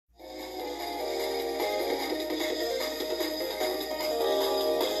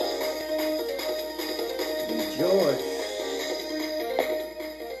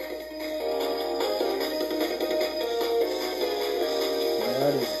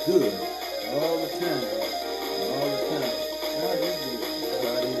good all the time. All the time. God is good.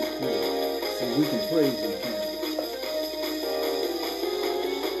 God is good. So we can praise Him, can't we?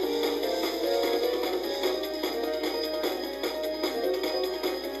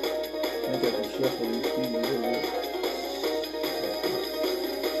 I got to shuffle these feet a little bit.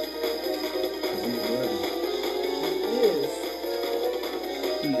 He's worthy. He is.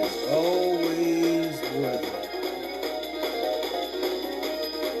 He is always worthy.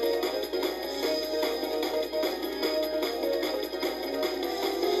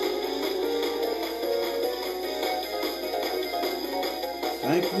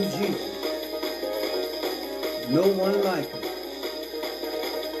 Thank you, Jesus. No one like Him.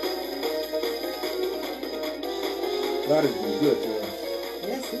 God has been good to us.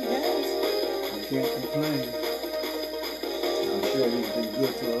 Yes, He has. We can't complain. I'm sure He's been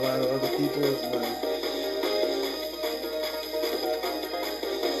good to a lot of other people as well.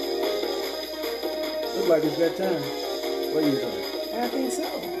 Looks like it's that time. What do you think? I think so.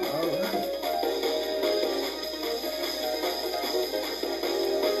 All right.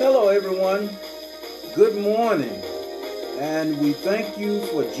 Hello, everyone. Good morning. And we thank you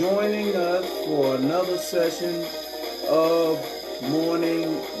for joining us for another session of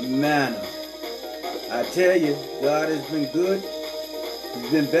Morning Manna. I tell you, God has been good.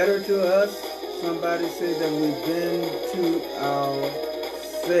 He's been better to us. Somebody said that we've been to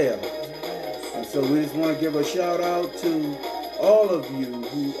ourselves. Yes. And so we just want to give a shout out to all of you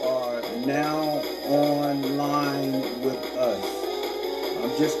who are now online with us.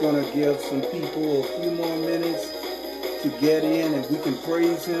 I'm just going to give some people a few more minutes to get in and we can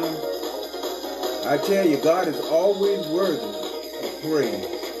praise Him. I tell you, God is always worthy of praise.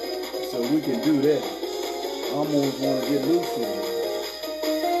 So we can do that. I almost want to get loose in it.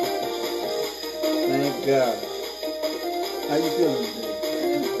 Thank God. How you feeling today?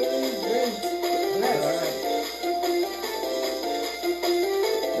 I'm feeling great. Blessed. All right.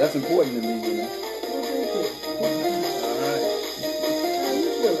 That's important to me, you know. Well, thank you. All right. How you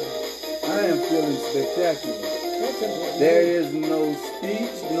feeling? I am feeling spectacular. That's important. There is no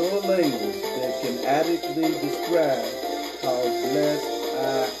speech nor language that can adequately describe how blessed I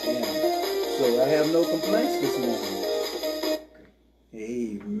am. So I have no complaints this morning.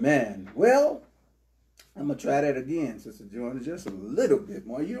 Amen. Well, I'm going to try that again, Sister Joanna, just a little bit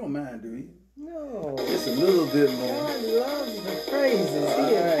more. You don't mind, do you? No. Just a little bit more. God loves the praises. All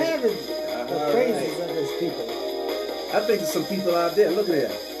He right. inhabits the All praises right. of His people. I think there's some people out there. Look at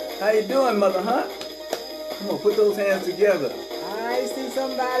that. How you doing, Mother Hunt? Come on, put those hands together. I see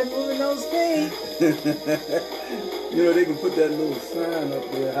somebody moving those feet. You know, they can put that little sign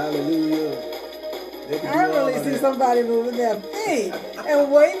up there. Hallelujah. They can I do all really of see that. somebody moving their feet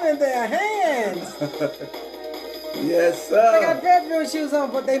and waving their hands. Yes, They got sir. bedroom shoes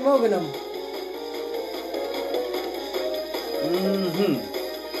on, but they moving them.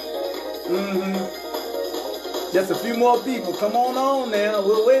 Just a few more people. Come on now.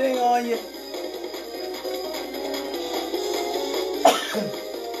 We're waiting on you.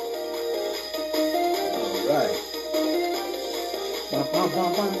 All right. Bum, bum,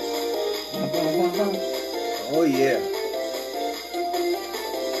 bum, bum. Bum, bum, bum, bum. Oh, yeah.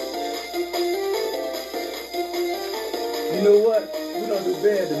 You know what? We don't do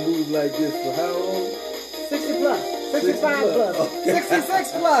bad to move like this for how old? 60 plus, 65 plus, Okay.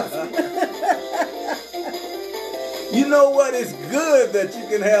 66 plus. You know what? It's good that you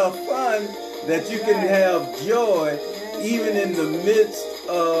can have fun, that you can have joy, even in the midst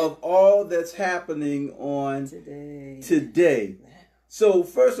of all that's happening on today. So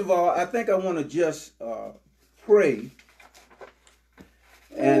first of all, I think I want to just pray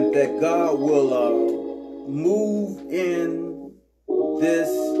and that God will move in this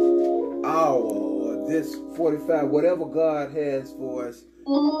hour or this 45, whatever God has for us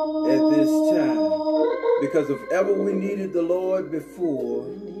at this time. Because if ever we needed the Lord before,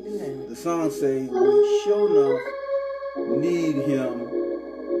 the song says we sure enough need Him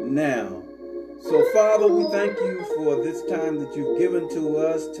now. So Father, we thank you for this time that you've given to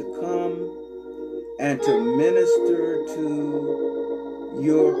us to come and to minister to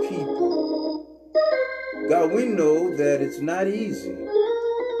your people. God, we know that it's not easy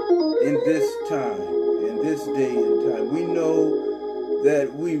in this time, in this day and time. We know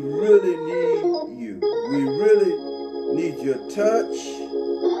that we really need you. We really need your touch.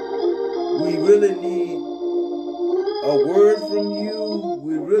 We really need a word from you.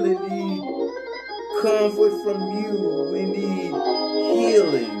 We really need comfort from you. We need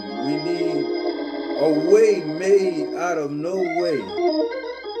healing. We need a way made out of no way.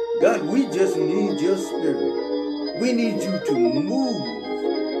 God, we just need your spirit. We need you to move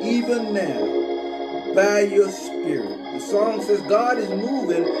even now by your Spirit. The song says God is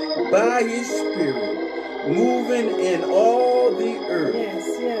moving by His Spirit, moving in all the earth. Yes,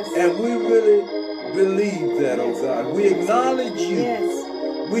 yes. And we really believe that, oh God. We acknowledge you.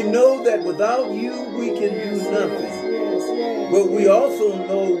 Yes. We know that without you, we can do nothing. But we also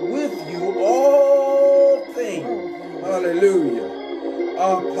know with you all things, hallelujah,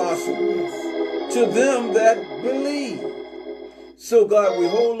 are possible to them that believe. So God, we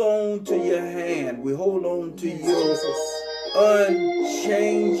hold on to your hand. We hold on to your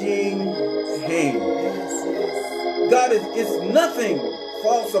unchanging hand. God, it's nothing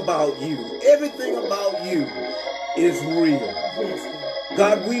false about you. Everything about you is real.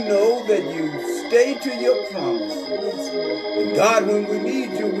 God, we know that you stay to your promises. And God, when we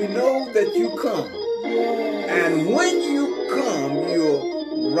need you, we know that you come. And when you come,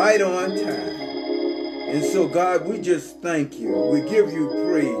 you're right on time. And so, God, we just thank you. We give you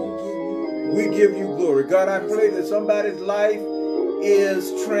praise. We give you glory. God, I pray that somebody's life is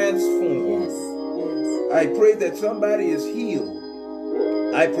transformed. I pray that somebody is healed.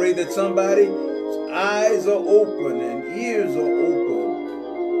 I pray that somebody's eyes are open and ears are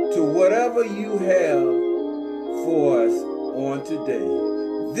open to whatever you have for us on today.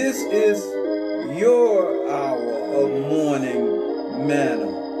 This is your hour of morning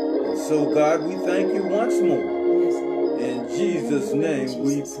manna. And so, God, we thank you once more. In Jesus' name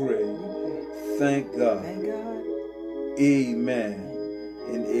we pray. Thank God. Amen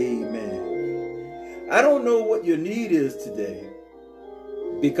and amen. I don't know what your need is today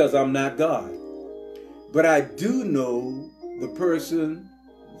because I'm not God. But I do know the person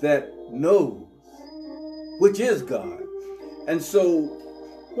that knows, which is God. And so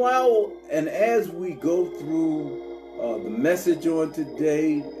while and as we go through the message on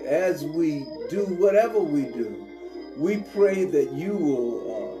today, as we do whatever we do, we pray that you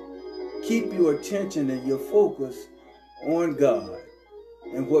will keep your attention and your focus on God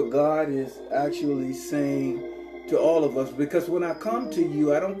and what God is actually saying to all of us. Because when I come to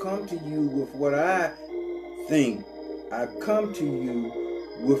you, I don't come to you with what I think. I come to you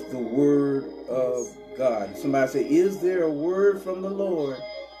with the word of God. Somebody say, is there a word from the Lord?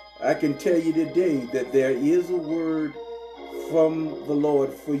 I can tell you today that there is a word from the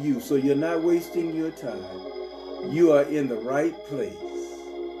Lord for you. So you're not wasting your time. You are in the right place.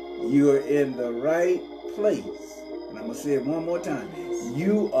 You are in the right place. And I'm going to say it one more time.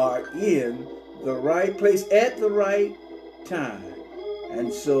 You are in the right place at the right time.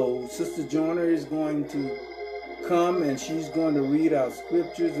 And so Sister Joyner is going to come and she's going to read our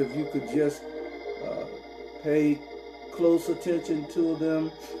scriptures. If you could just pay close attention to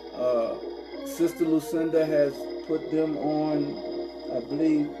them. Sister Lucinda has put them on, I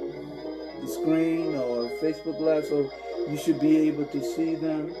believe, the screen or Facebook Live, so you should be able to see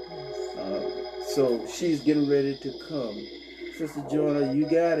them. So she's getting ready to come. Sister Joyner, you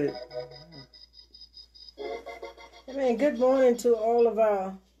got it. Amen. Good morning to all of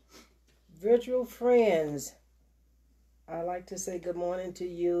our virtual friends. I like to say good morning to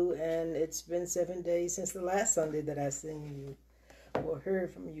you, and it's been 7 days since the last Sunday that I seen you or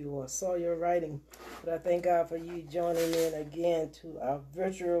heard from you or saw your writing. But I thank God for you joining in again to our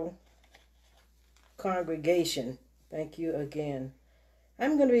virtual congregation. Thank you again.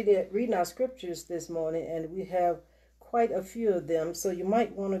 I'm going to be reading our scriptures this morning, and we have quite a few of them, so you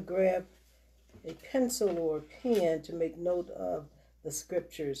might want to grab a pencil or a pen to make note of the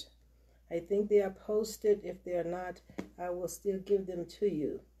scriptures. I think they are posted. If they are not, I will still give them to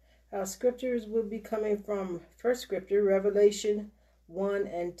you. Our scriptures will be coming from first scripture, Revelation 1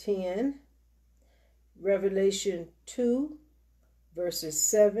 and 10, Revelation 2, verses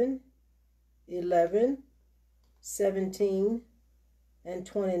 7, 11, 17, and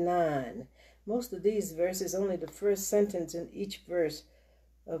 29. Most of these verses, only the first sentence in each verse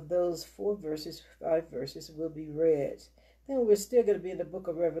of those 5 verses will be read. Then we're still going to be in the book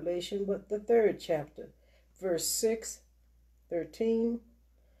of Revelation, but the 3rd chapter, verse 6, 13,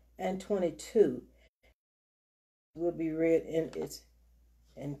 and 22 will be read in its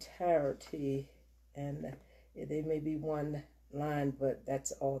entirety, and they may be one line, but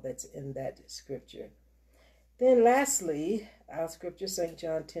that's all that's in that scripture. Then lastly, our scripture, St.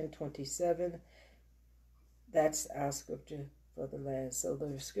 John 10:27, that's our scripture for the last. So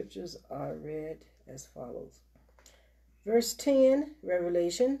the scriptures are read as follows. Verse 10,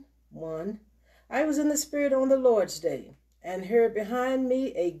 Revelation 1, I was in the Spirit on the Lord's day, and heard behind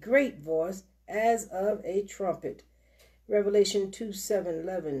me a great voice as of a trumpet. Revelation 2, 7,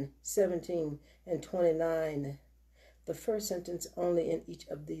 11, 17, and 29. The first sentence only in each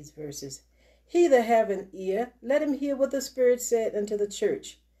of these verses. He that have an ear, let him hear what the Spirit said unto the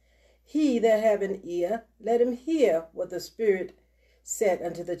church. He that have an ear, let him hear what the Spirit said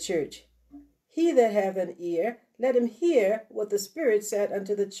unto the church. He that have an ear, let him hear what the Spirit said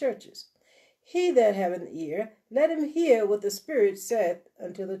unto the churches. He that have an ear, let him hear what the Spirit said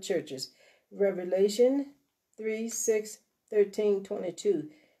unto the churches. Revelation 3, 6, 13, 22.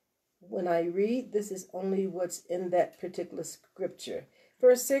 When I read, this is only what's in that particular scripture.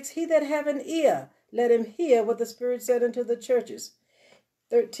 Verse 6, he that have an ear, let him hear what the Spirit said unto the churches.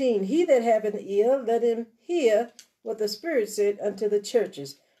 13, he that have an ear, let him hear what the Spirit said unto the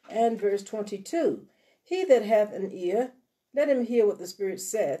churches. And verse 22, he that hath an ear, let him hear what the Spirit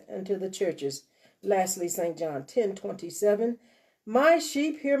saith unto the churches. Lastly, St. John 10:27, my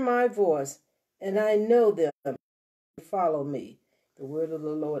sheep hear my voice, and I know them, follow me. The word of the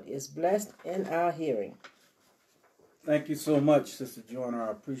Lord is blessed in our hearing. Thank you so much, Sister Joyner.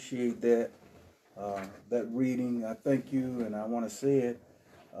 I appreciate that reading. I thank you, and I want to say it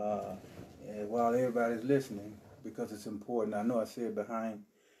while everybody's listening, because it's important. I know I say it behind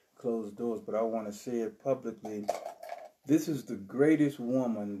closed doors, but I want to say it publicly. This is the greatest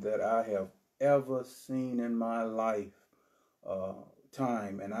woman that I have ever seen in my life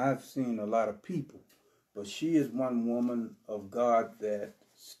time, and I've seen a lot of people, but she is one woman of God that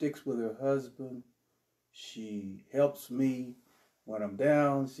sticks with her husband. She helps me when I'm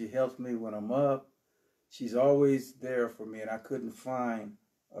down. She helps me when I'm up. She's always there for me, and I couldn't find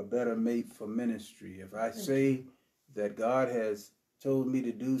a better mate for ministry. If I say that God has told me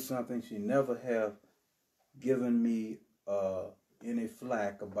to do something, she never have given me any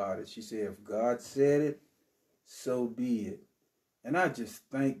flack about it. She said, if God said it, so be it. And I just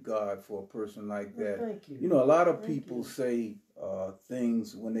thank God for a person like that. Thank you. You know, a lot of people say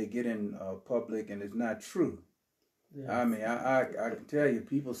things when they get in public, and it's not true. Yes. I mean, I can tell you,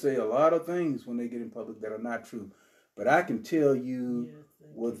 people say a lot of things when they get in public that are not true. But I can tell you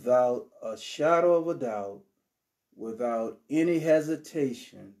without a shadow of a doubt, without any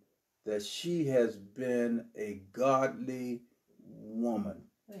hesitation, that she has been a godly woman.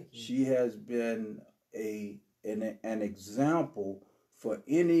 She has been an example for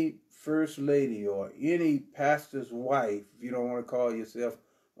any first lady or any pastor's wife. If you don't want to call yourself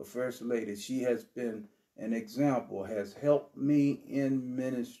a first lady, she has been an example, has helped me in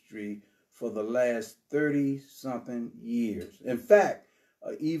ministry for the last 30-something years. In fact,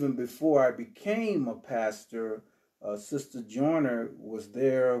 even before I became a pastor, Sister Joyner was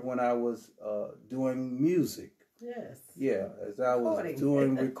there when I was doing music. Yes. Yeah, as I was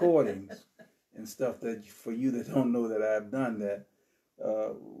doing recordings and stuff, that for you that don't know that I've done that,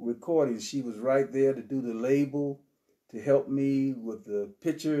 recordings. She was right there to do the label, to help me with the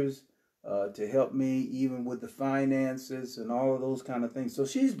pictures, to help me even with the finances and all of those kind of things. So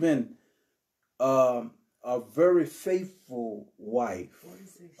she's been a very faithful wife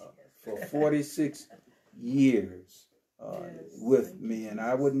for 46 years with me, and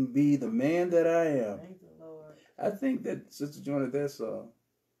I wouldn't be the man that I am. Thank the Lord. I think that, Sister Joyner, that's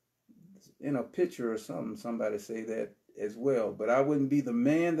in a picture or something, somebody say that as well. But I wouldn't be the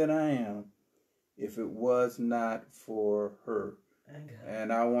man that I am if it was not for her.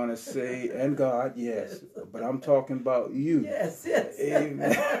 And I want to say, and God, yes, but I'm talking about you. Yes, yes.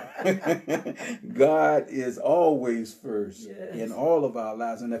 Amen. God is always first in all of our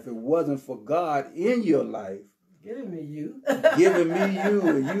lives. And if it wasn't for God in your life, giving me you and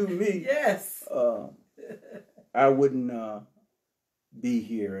you me, yes, I wouldn't be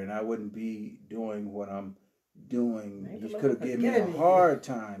here, and I wouldn't be doing what I'm doing. You could have given me a hard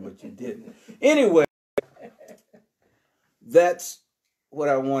time, but you didn't. Anyway, that's what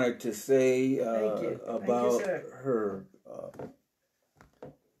I wanted to say about her.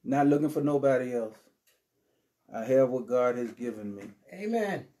 Not looking for nobody else. I have what God has given me.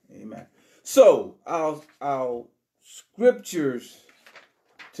 Amen. Amen. So our scriptures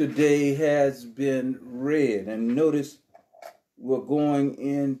today has been read, and notice we're going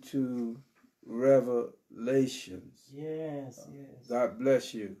into Revelations. Yes, yes. God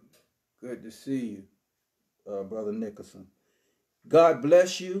bless you. Good to see you, Brother Nicholson. God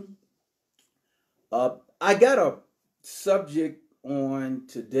bless you. I got a subject on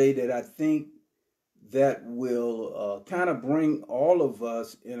today that I think that will kind of bring all of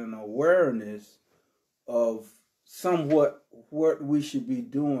us in an awareness of somewhat what we should be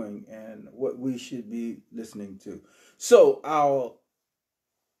doing and what we should be listening to. So our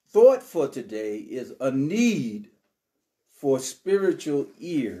thought for today is a need for spiritual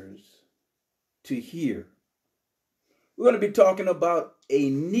ears to hear. We're going to be talking about a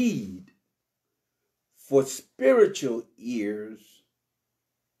need for spiritual ears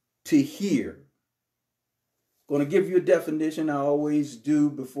to hear. Going to give you a definition. I always do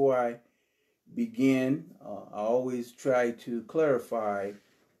before I begin. I always try to clarify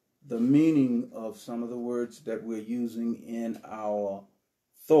the meaning of some of the words that we're using in our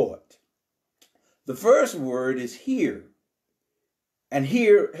thought. The first word is hear. And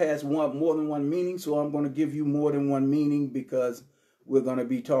here has more than one meaning, so I'm going to give you more than one meaning because we're going to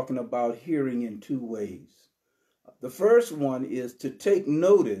be talking about hearing in two ways. The first one is to take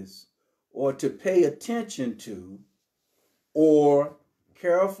notice or to pay attention to or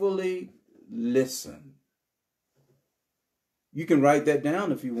carefully listen. You can write that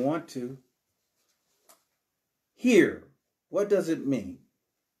down if you want to. Hear, what does it mean?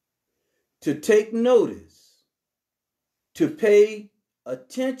 To take notice, to pay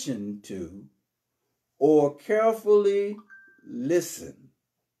attention to, or carefully listen.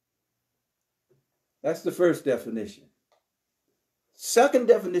 That's the first definition. Second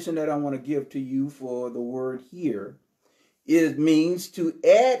definition that I want to give to you for the word hear, it means to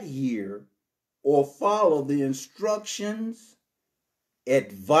adhere or follow the instructions,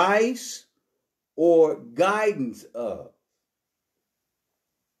 advice, or guidance of.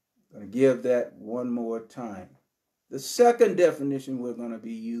 I'm going to give that one more time. The second definition we're going to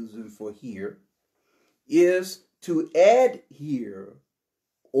be using for hear is to adhere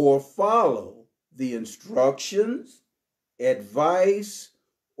or follow the instructions, advice,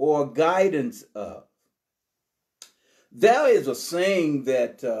 or guidance of. There is a saying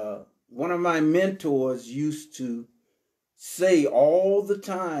that one of my mentors used to say all the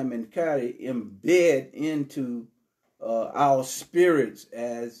time and kind of embed into our spirits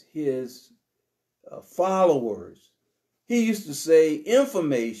as his followers. He used to say,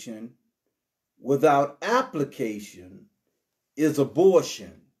 information without application is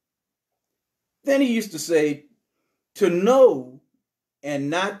abortion. Then he used to say, to know and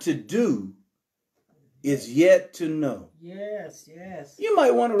not to do is yet to know. Yes, yes. You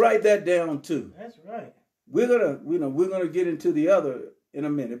might want to write that down too. That's right. We're gonna get into the other in a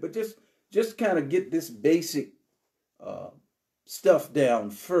minute, but just kind of get this basic stuff down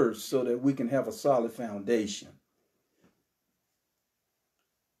first so that we can have a solid foundation.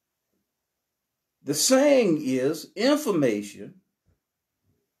 The saying is, information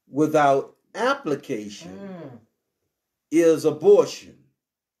without application is abortion.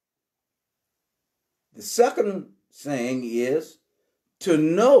 The second saying is, to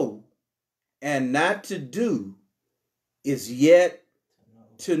know and not to do is yet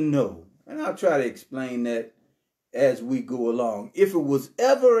to know. And I'll try to explain that as we go along. If it was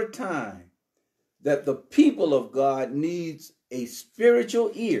ever a time that the people of God needs a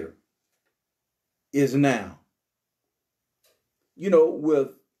spiritual ear, is now. You know, with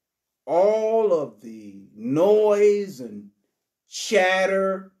all of the noise and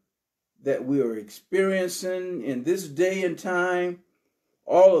chatter that we are experiencing in this day and time,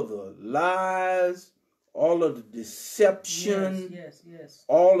 all of the lies, all of the deception, yes.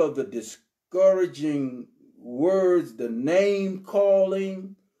 all of the discouraging words, the name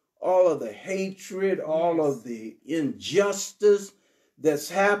calling, all of the hatred, all of the injustice that's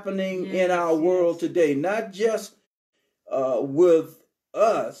happening in our world today, not just with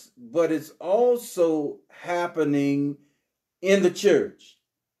us, but it's also happening in the church.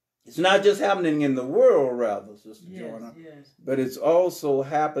 It's not just happening in the world, rather, Sister Joanna, but it's also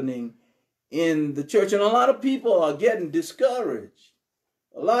happening in the church. And a lot of people are getting discouraged.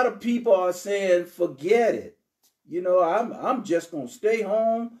 A lot of people are saying, forget it. You know, I'm just going to stay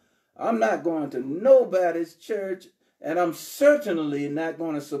home. I'm not going to nobody's church. And I'm certainly not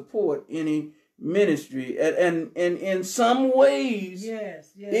going to support any ministry. And in some ways,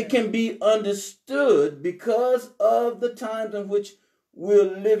 it can be understood because of the times in which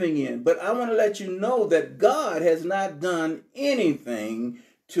we're living in. But I want to let you know that God has not done anything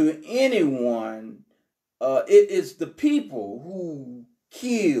to anyone. It is the people who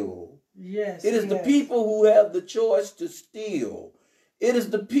kill. It is the people who have the choice to steal. It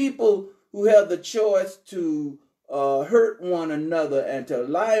is the people who have the choice to hurt one another and to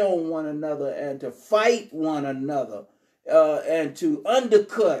lie on one another and to fight one another and to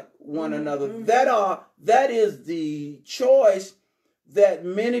undercut one another. That is the choice that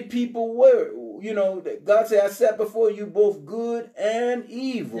many people were. You know, God said, I set before you both good and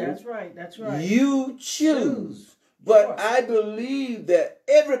evil. That's right. You choose. But I believe that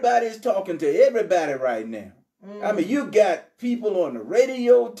everybody's talking to everybody right now. I mean, you got people on the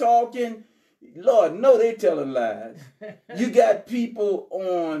radio talking. Lord, no, they telling lies. You got people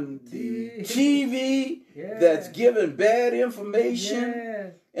on the TV that's giving bad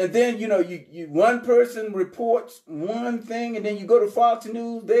information. And then, you know, you one person reports one thing, and then you go to Fox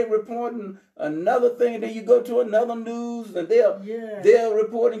News, they're reporting another thing, and then you go to another news, and they're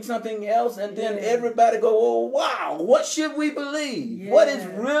reporting something else, and then everybody go, oh, wow, what should we believe? What is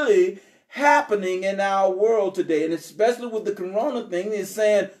really happening in our world today? And especially with the corona thing, is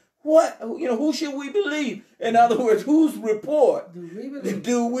saying, what, you know, who should we believe? In other words, whose report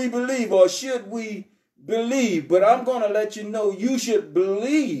do we believe, or should we believe? But I'm going to let you know, you should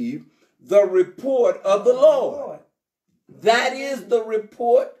believe the report of the Lord. That is the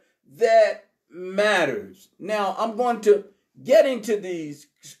report that matters. Now, I'm going to get into these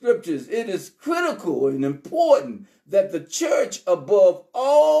scriptures. It is critical and important that the church, above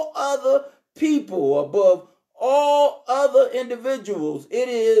all other people, above all other individuals, it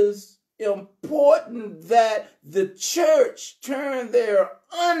is important that the church turn their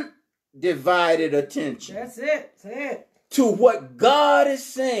undivided attention. That's it. To what God is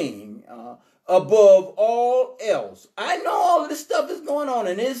saying above all else. I know all of this stuff is going on,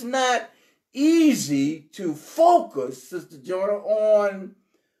 and it's not easy to focus, Sister Jonah, on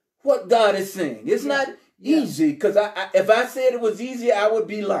what God is saying. It's not easy, because if I said it was easy, I would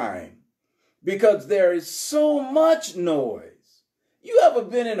be lying. Because there is so much noise. You ever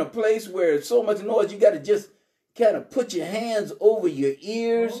been in a place where it's so much noise, you got to just kind of put your hands over your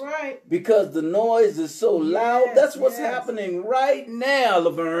ears because the noise is so loud? That's what's happening right now,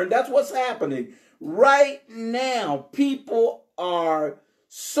 Laverne. That's what's happening right now. People are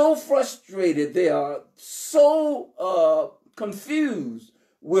so frustrated. They are so confused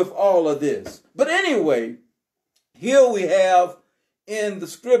with all of this. But anyway, here we have in the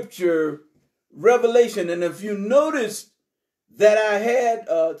scripture Revelation. And if you notice that I had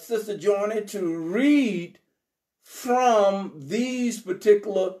Sister Johnny to read from these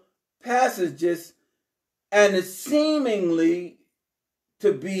particular passages, and it's seemingly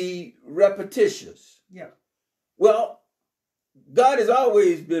to be repetitious. Yeah. Well, God has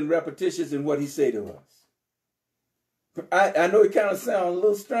always been repetitious in what he say to us. I know it kind of sounds a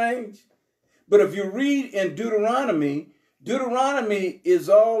little strange, but if you read in Deuteronomy is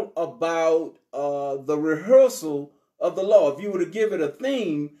all about the rehearsal of the law. If you were to give it a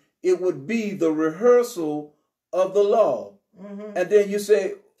theme, it would be the rehearsal of the law. Mm-hmm. And then you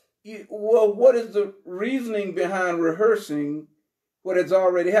say, well, what is the reasoning behind rehearsing what has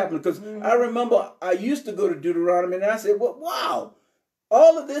already happened? Because I remember I used to go to Deuteronomy and I said, well, wow,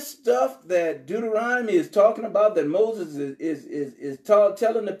 all of this stuff that Deuteronomy is talking about, that Moses is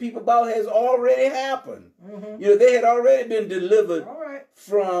telling the people about, has already happened. Mm-hmm. You know, they had already been delivered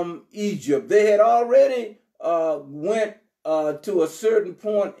from Egypt. They had already went to a certain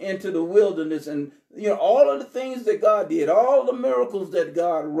point into the wilderness, and you know, all of the things that God did, all the miracles that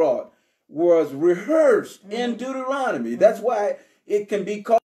God wrought, was rehearsed in Deuteronomy. That's why it can be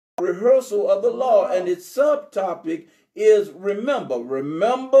called rehearsal of the law, and its subtopic is remember.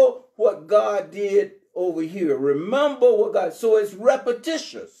 Remember what God did over here. Remember what God. So it's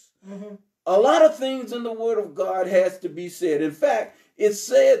repetitious. Mm-hmm. A lot of things in the Word of God has to be said. In fact, it's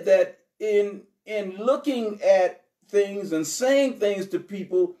said that in looking at things and saying things to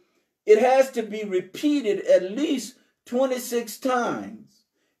people, it has to be repeated at least 26 times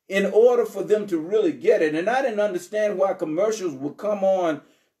in order for them to really get it. And I didn't understand why commercials would come on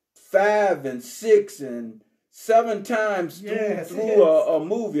 5 and 6 and 7 times through a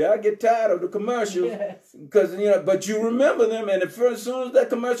movie. I get tired of the commercials because, you know, but you remember them, and as soon as that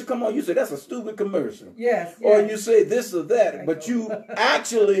commercial come on, you say, that's a stupid commercial. Or you say this or that. But you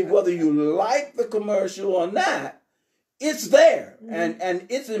actually, whether you like the commercial or not, it's there, and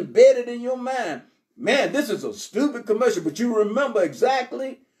it's embedded in your mind. Man, this is a stupid commercial, but you remember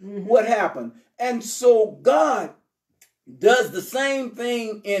exactly what happened. And so God does the same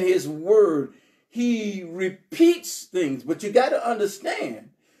thing in his word. He repeats things, but you got to understand,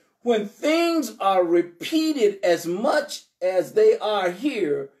 when things are repeated as much as they are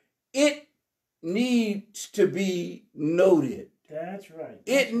here, it needs to be noted. That's right.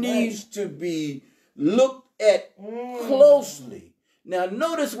 It needs to be looked at closely. Now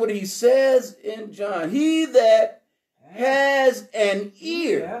notice what he says in John. He that has an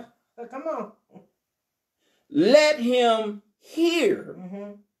ear, come on, let him hear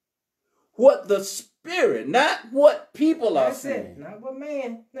what the Spirit, not what people are saying. Not what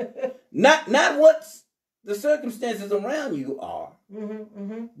man. not what the circumstances around you are.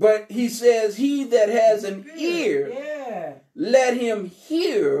 But he says, he that has an ear, let him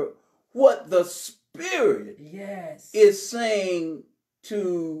hear what the Spirit is saying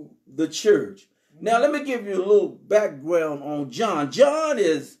to the church. Now, let me give you a little background on John. John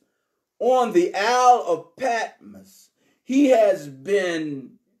is on the Isle of Patmos. He has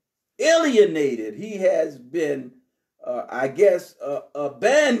been alienated. He has been,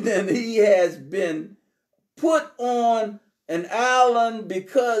 abandoned. He has been put on an island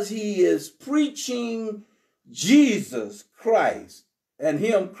because he is preaching Jesus Christ and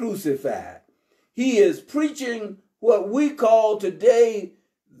him crucified. He is preaching what we call today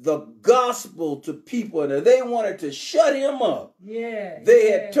the gospel to people, and they wanted to shut him up.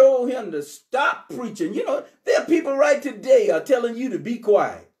 They had told him to stop preaching. You know, there are people right today are telling you to be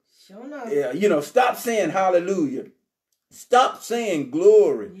quiet. Sure enough. Yeah, you know, stop saying hallelujah. Stop saying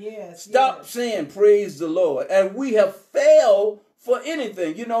glory. Stop saying praise the Lord. And we have failed for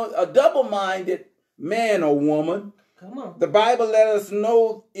anything. You know, a double-minded man or woman, come on, the Bible let us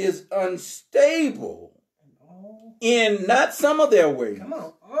know, is unstable in not some of their ways. Come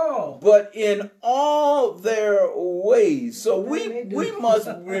on. But in all their ways. So we must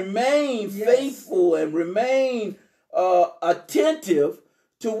remain faithful and remain attentive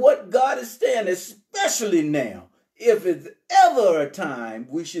to what God is saying, especially now. If it's ever a time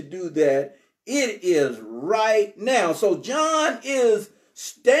we should do that, it is right now. So John is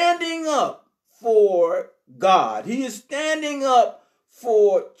standing up for God. He is standing up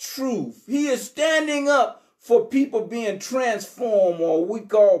for truth. He is standing up for people being transformed, or we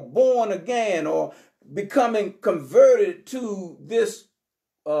call born again, or becoming converted to this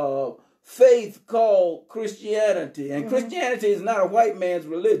faith called Christianity. And Christianity is not a white man's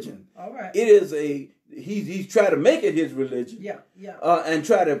religion. All right. It is he's trying to make it his religion. And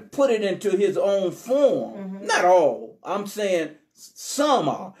try to put it into his own form. Not all. I'm saying some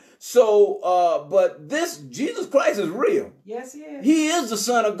are. So, but this Jesus Christ is real. Yes, he is. He is the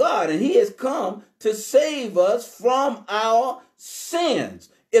Son of God, and he has come to save us from our sins.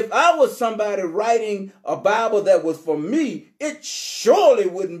 If I was somebody writing a Bible that was for me, it surely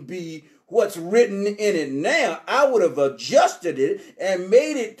wouldn't be what's written in it now. I would have adjusted it and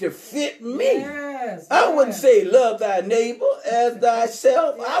made it to fit me. I wouldn't say love thy neighbor as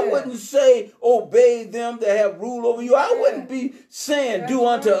thyself. I wouldn't say obey them that have rule over you. I wouldn't be saying do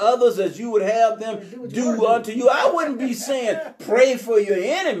unto others as you would have them do unto you. I wouldn't be saying pray for your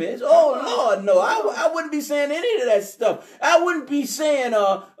enemies. Oh Lord, no. I wouldn't be saying any of that stuff. I wouldn't be saying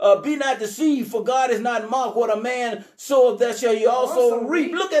be not deceived, for God is not mocked. What a man soweth, that shall he also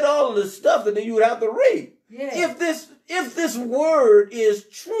reap. Look at all of the stuff that you would have to read. If this word is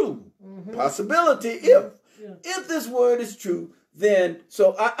true, possibility if this word is true, then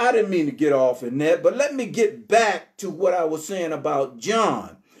so I didn't mean to get off in that, but let me get back to what I was saying about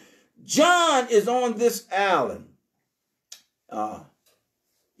John. John is on this island,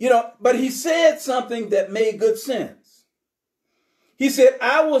 but he said something that made good sense. He said,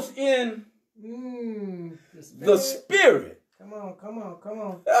 I was in the Spirit. Come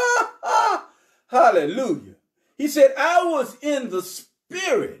on. Hallelujah. He said, I was in the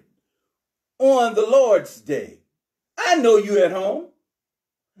Spirit on the Lord's day. I know you at home.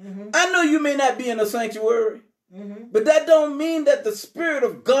 I know you may not be in a sanctuary, but that don't mean that the Spirit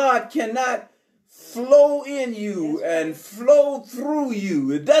of God cannot flow in you and flow through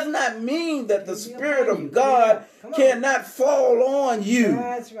you. It does not mean that the Spirit of God cannot fall on you.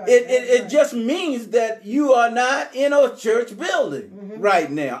 It just means that you are not in a church building right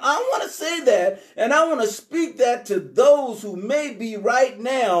now. I want to say that, and I want to speak that to those who may be right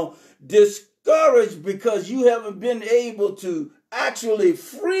now discouraged because you haven't been able to actually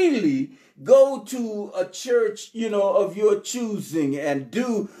freely go to a church, of your choosing and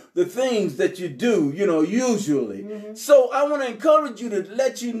do the things that you do, usually. So I want to encourage you to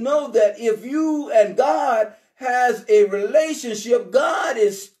let you know that if you and God has a relationship, God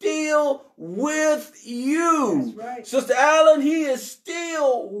is still with you. That's right. Sister Allen, he is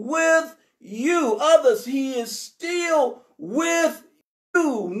still with you. Others, he is still with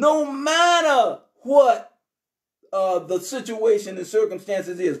you, no matter what the situation and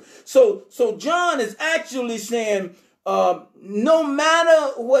circumstances is. So John is actually saying, no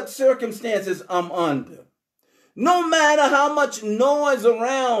matter what circumstances I'm under, no matter how much noise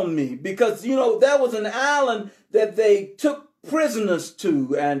around me, because, that was an island that they took prisoners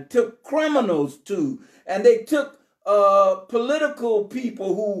to and took criminals to, and they took political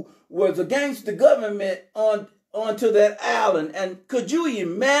people who was against the government onto that island. And could you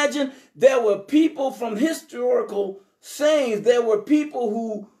imagine, there were people from historical sayings, there were people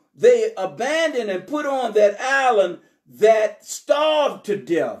who they abandoned and put on that island that starved to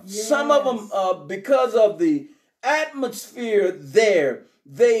death. Yes. Some of them, because of the atmosphere there,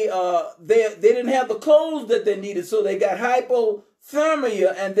 they didn't have the clothes that they needed, so they got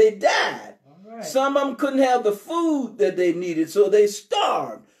hypothermia and they died. Right. Some of them couldn't have the food that they needed, so they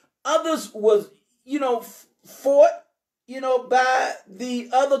starved. Others was, fought, by the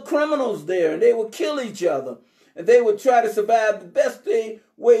other criminals there, and they would kill each other, and they would try to survive the best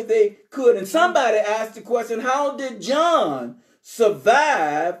way they could. And somebody asked the question, how did John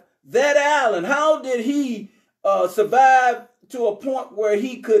survive that island? How did he survive to a point where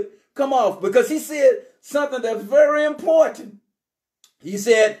he could come off? Because he said something that's very important. He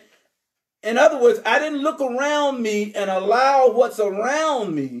said, in other words, I didn't look around me and allow what's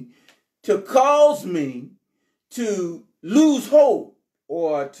around me to cause me to lose hope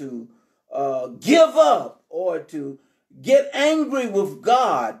or to give up or to get angry with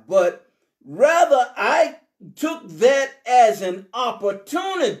God, but rather I took that as an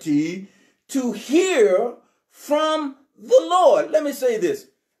opportunity to hear from the Lord. Let me say this.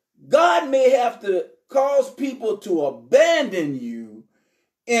 God may have to cause people to abandon you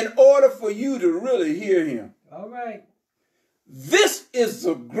in order for you to really hear him. All right. This is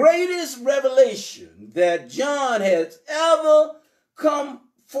the greatest revelation that John has ever come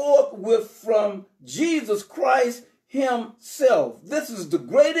forth with from Jesus Christ himself. This is the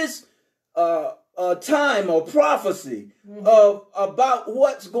greatest time or prophecy of about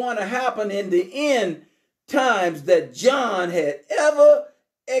what's going to happen in the end times that John had ever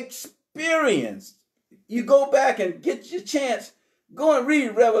experienced. You go back and get your chance, go and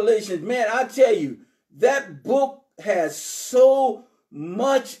read Revelations. Man, I tell you, that book has so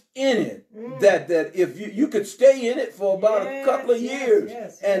much in it that if you could stay in it for about a couple of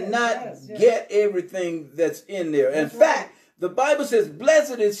years and not get everything that's in there. In fact, the Bible says,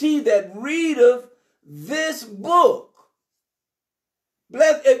 blessed is he that readeth this book.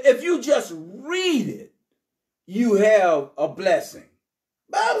 Blessed, if you just read it, you have a blessing.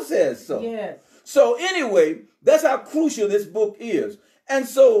 Bible says so. Yes. So anyway, that's how crucial this book is. And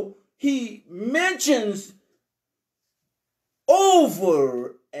so he mentions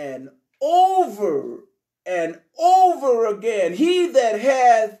over and over and over again, he that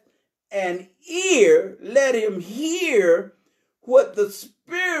hath an ear, let him hear what the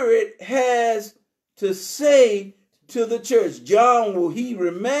Spirit has to say to the church. John, he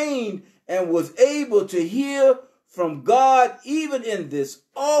remained and was able to hear from God even in this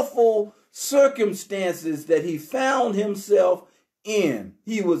awful circumstances that he found himself in.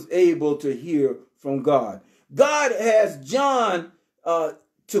 He was able to hear from God. God has John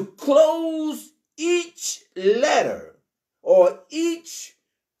to close each letter or each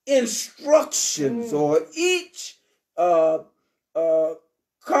instructions or each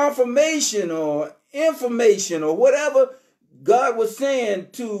confirmation or information or whatever God was saying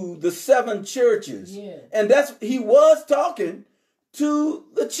to the 7 churches. Yeah. And he was talking to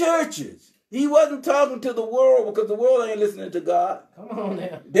the churches. He wasn't talking to the world because the world ain't listening to God. Come on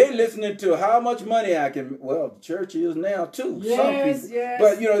now. They listening to how much money I can. Well, the church is now too. Yes, some people. Yes.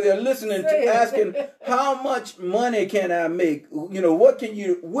 But they're listening to asking how much money can I make? What can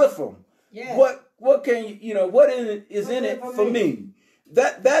you with them? Yeah. What can you? What is in it for me?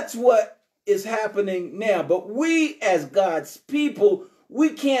 That's what is happening now. But we as God's people,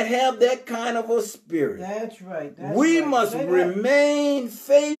 we can't have that kind of a spirit. That's right. We must remain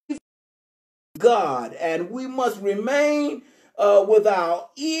faithful to God, and we must remain with our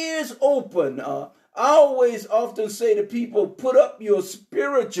ears open. I always often say to people, put up your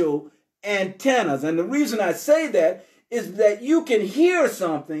spiritual antennas. And the reason I say that is that you can hear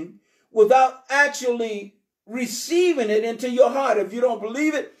something without actually receiving it into your heart. If you don't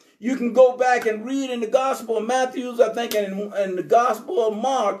believe it, you can go back and read in the Gospel of Matthew, I think, and in the Gospel of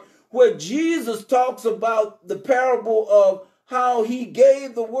Mark, where Jesus talks about the parable of how he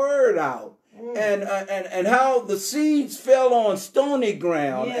gave the word out. And how the seeds fell on stony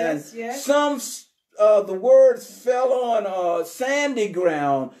ground, some the words fell on sandy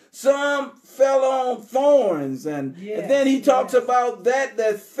ground, some fell on thorns, and then he talks about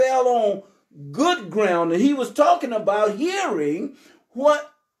that fell on good ground, and he was talking about hearing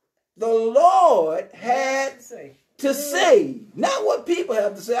what the Lord had to say, not what people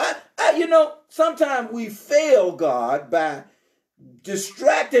have to say. Sometimes we fail God by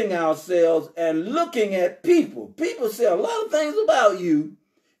distracting ourselves and looking at people. People say a lot of things about you,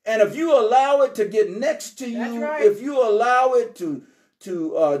 and if you allow it to get next to you, if you allow it to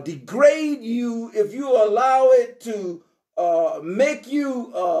degrade you, if you allow it to make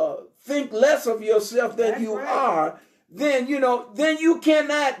you think less of yourself than you are, then you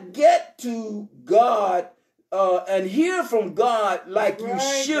cannot get to God and hear from God like you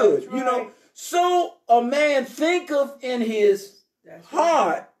should. So a man thinketh in his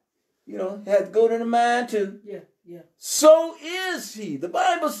heart, has to go to the mind too. So is he. The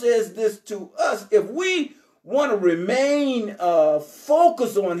Bible says this to us. If we want to remain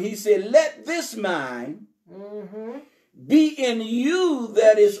focused on, he said, let this mind be in you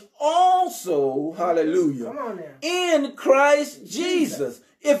that is also, hallelujah, Come on now. in Christ Jesus.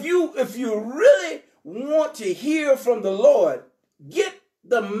 If you really want to hear from the Lord, get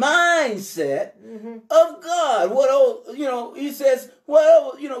the mindset of God. What he says,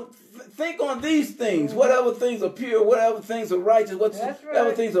 well, think on these things, whatever things are pure, whatever things are righteous,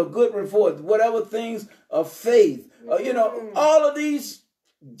 whatever things are good report, whatever things of faith, all of these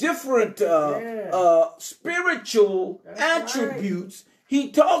different spiritual attributes he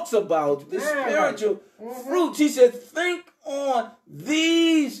talks about, the spiritual fruits. He said, think on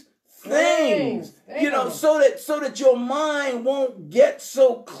these things, so that your mind won't get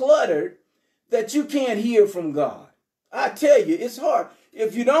so cluttered that you can't hear from God. I tell you, it's hard.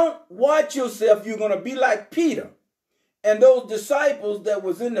 If you don't watch yourself, you're going to be like Peter and those disciples that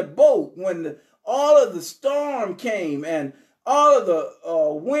was in the boat when all of the storm came and all of the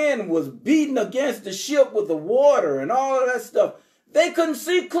wind was beating against the ship with the water and all of that stuff. They couldn't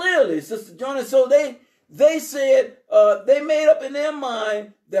see clearly, Sister Jonas. So they said, they made up in their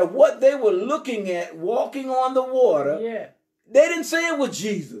mind that what they were looking at walking on the water, they didn't say it was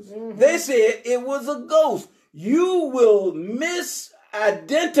Jesus. They said it was a ghost. You will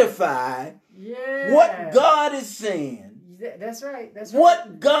misidentify what God is saying. That's right. That's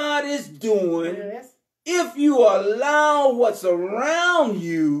what God is doing. If you allow what's around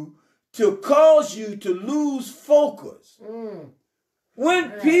you to cause you to lose focus.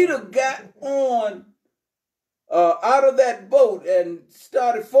 When Peter got on out of that boat and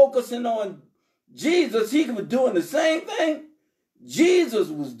started focusing on Jesus, he was doing the same thing Jesus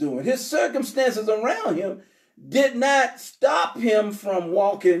was doing. His circumstances around him did not stop him from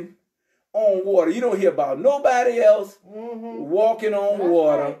walking on water. You don't hear about nobody else walking on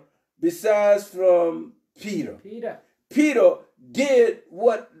water besides from Peter. Peter did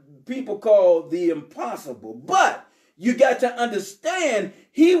what people call the impossible. But you got to understand,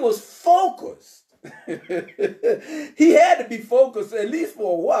 he was focused. He had to be focused, at least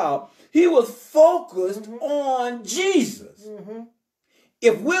for a while. He was focused on Jesus.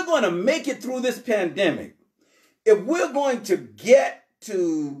 If we're going to make it through this pandemic, if we're going to get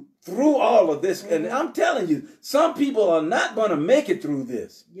through all of this, and I'm telling you, some people are not going to make it through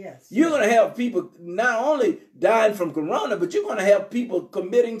this. You're going to have people not only dying from corona, but you're going to have people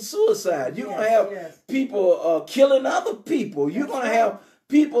committing suicide. You're going to have people killing other people. You're going to have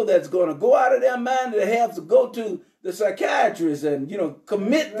people that's going to go out of their mind that have to go to the psychiatrist and,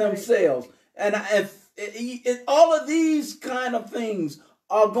 commit themselves. And all of these kind of things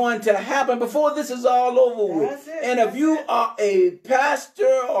are going to happen before this is all over with. And if you are a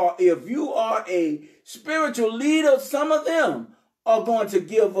pastor or if you are a spiritual leader, some of them are going to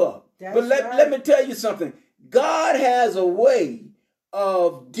give up. But let me tell you something. God has a way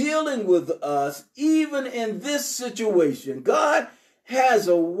of dealing with us even in this situation. God has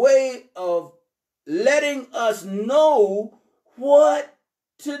a way of letting us know what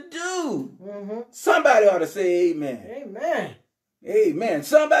to do. Somebody ought to say amen. Amen. Amen.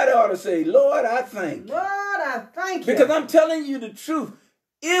 Somebody ought to say, Lord, I thank you. Lord, I thank you. Because I'm telling you the truth.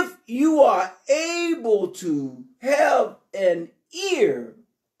 If you are able to have an ear,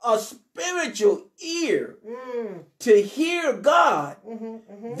 a spiritual ear to hear God,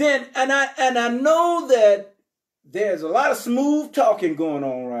 then, and I know that there's a lot of smooth talking going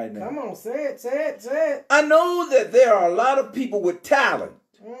on right now. Come on, say it. I know that there are a lot of people with talent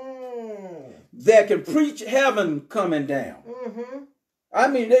that can preach heaven coming down. I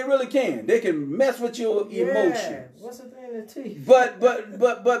mean, they really can. They can mess with your emotions. What's the thing in the teeth? But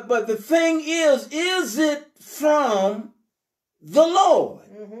the thing is it from the Lord?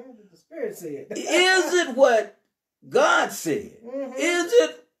 The Spirit said. Is it what God said? Is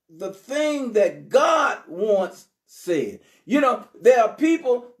it the thing that God wants said? There are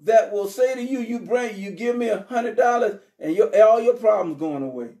people that will say to you, you give me $100 and all your problems going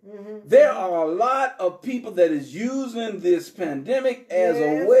away. There are a lot of people that is using this pandemic as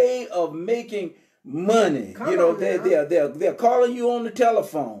a way of making money. They're calling you on the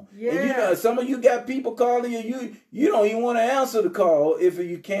telephone. And some of you got people calling you. You don't even want to answer the call if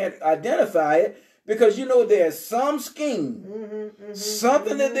you can't identify it. Because there's some scheme,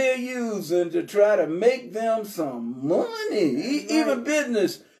 something that they're using to try to make them some money, even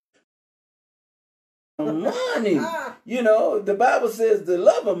business money. The Bible says the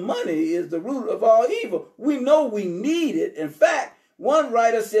love of money is the root of all evil. We know we need it. In fact, one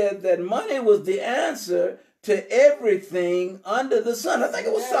writer said that money was the answer to everything under the sun. I think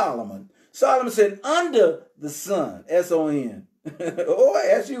it was Solomon. Solomon said, under the sun, S-O-N. Or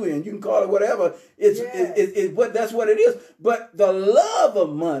S-U-N, you can call it whatever. That's what it is. But the love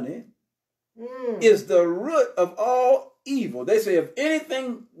of money is the root of all evil. They say if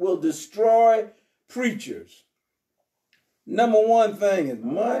anything will destroy preachers, number one thing is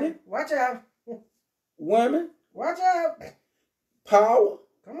money. Watch out. Women. Watch out. Power.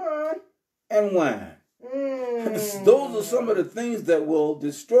 Come on. And wine. Those are some of the things that will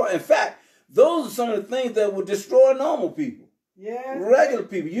destroy. In fact, those are some of the things that will destroy normal people. Yeah. Regular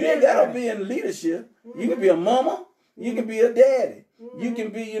people. You ain't got to be in leadership. You can be a mama. You can be a daddy. You can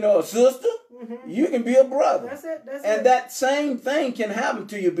be, a sister. You can be a brother. That's it. And that same thing can happen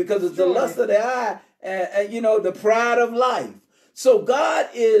to you because it's the lust of the eye and the pride of life. So God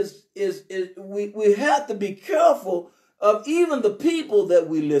we have to be careful of even the people that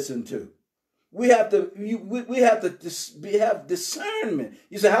we listen to. We have to have discernment.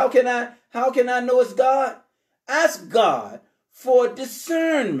 You say, how can I know it's God? Ask God for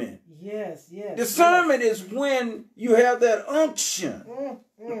discernment. Yes. Discernment is when you have that unction.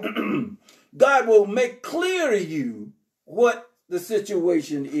 God will make clear to you what the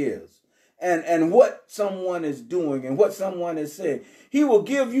situation is and what someone is doing and what someone is saying. He will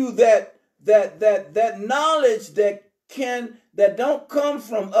give you that knowledge that don't come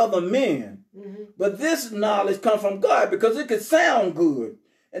from other men. But this knowledge comes from God because it could sound good.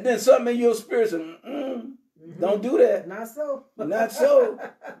 And then something in your spirit says, don't do that. Not so. Not so.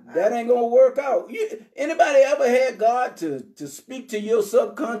 That ain't going to work out. Anybody ever had God to speak to your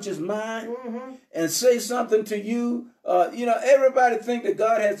subconscious mind and say something to you? Everybody think that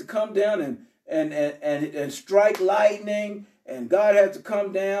God has to come down and strike lightning, and God has to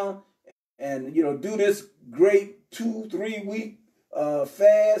come down and, do this great 2-3 week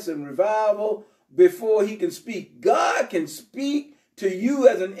fast and revival before he can speak. God can speak to you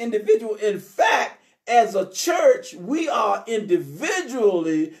as an individual. In fact, as a church, we are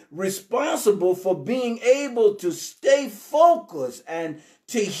individually responsible for being able to stay focused and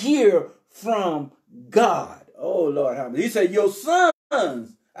to hear from God. Oh, Lord, he said, your sons.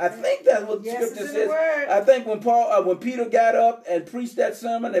 I think that's what the scripture says. I think when Peter got up and preached that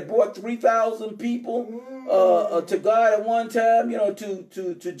sermon, they brought 3,000 people to God at one time,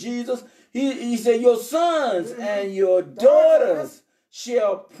 to Jesus. He said, your sons and your daughters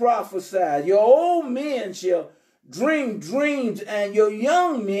shall prophesy. Your old men shall dream dreams, and your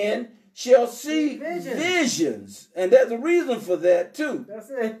young men shall see visions. And there's a reason for that, too. That's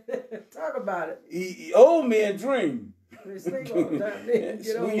it. Talk about it. Old men dream. Y'all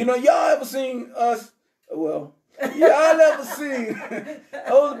ever seen us? Well, y'all ever seen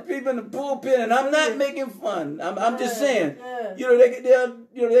older people in the pulpit? And I'm not making fun. I'm just saying.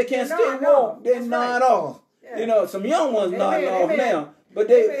 They can't stay woke. They nod off. Some young ones nodding off now. But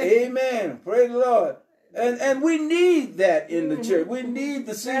amen. Praise the Lord. And we need that in the church. We need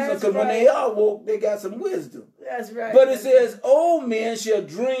the season because when they are woke, they got some wisdom. That's right. But it says, old men shall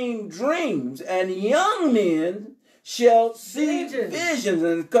dream dreams, and young men shall see visions.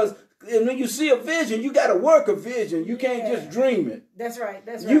 And because when you see a vision, you got to work a vision. You can't just dream it. That's right.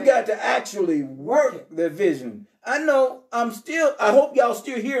 You got to actually work the vision. I know I hope y'all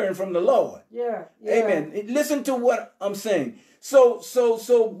still hearing from the Lord. Yeah. Amen. Listen to what I'm saying. So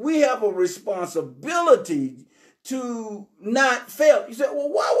we have a responsibility to not fail. You say, well,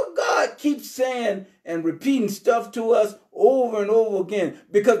 why would God keep saying and repeating stuff to us over and over again?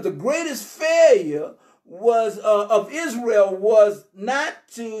 Because the greatest failure of Israel was not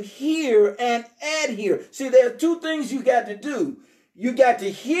to hear and adhere. See, there are two things you got to do. You got to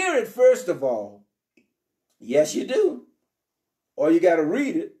hear it first of all. Yes, you do. Or you got to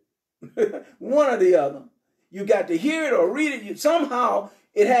read it. One or the other. You got to hear it or read it. Somehow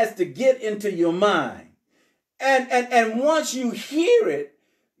it has to get into your mind. And once you hear it,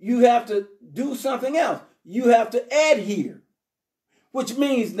 you have to do something else. You have to adhere. Which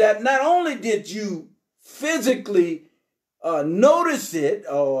means that not only did you physically notice it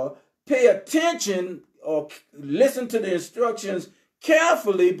or pay attention or listen to the instructions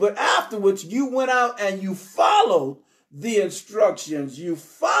carefully, but afterwards you went out and you followed the instructions, you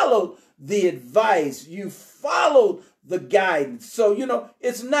followed the advice, you followed the guidance. So,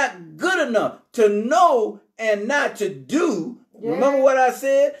 it's not good enough to know and not to do. Yeah. Remember what I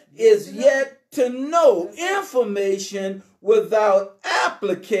said? Is yet to know. Information without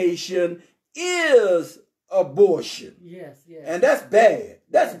application is abortion. Yes. And that's bad.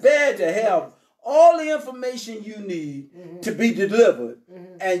 That's bad to have all the information you need to be delivered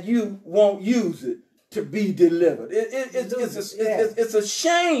and you won't use it to be delivered. It's a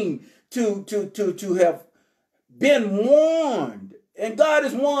shame to have been warned. And God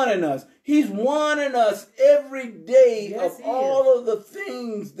is warning us. He's warning us every day of all of the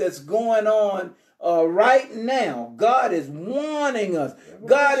things that's going on right now, God is warning us.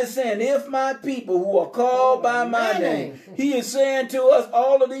 God is saying, if my people who are called by my name, he is saying to us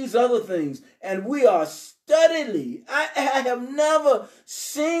all of these other things. And we are steadily, I have never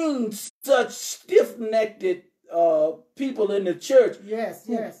seen such stiff-necked people in the church. Yes,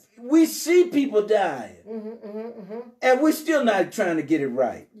 yes. We see people dying. And we're still not trying to get it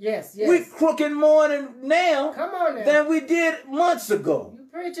right. Yes, yes. We're crooked more now, come on now, than we did months ago. You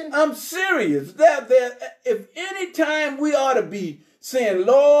preaching? I'm serious. If any time we ought to be saying,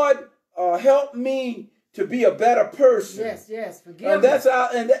 Lord, help me to be a better person. Yes, yes. Forgive And me.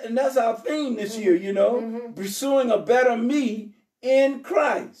 that's our theme this year, you know, pursuing a better me in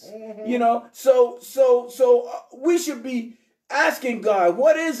Christ. You know, so we should be asking God,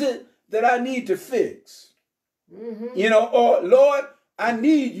 what is it that I need to fix? You know, or Lord, I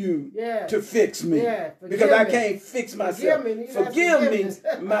need you to fix me because I can't fix myself. Forgive me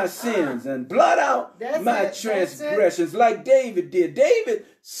my sins and blot out my transgressions like David did. David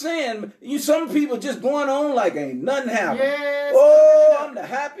sinned. Some people just going on like ain't nothing happened. Yes, I'm the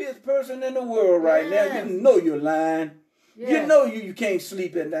happiest person in the world right now. You know you're lying. You know you can't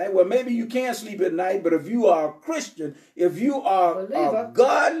sleep at night. Well, maybe you can sleep at night, but if you are a Christian, if you are a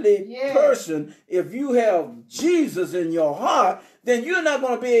godly person, if you have Jesus in your heart, then you're not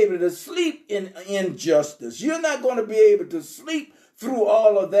going to be able to sleep in injustice. You're not going to be able to sleep through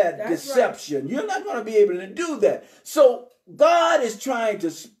all of that deception. You're not going to be able to do that. So God is trying to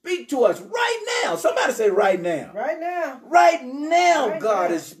speak to us right now. Somebody say right now. Right now. Right now,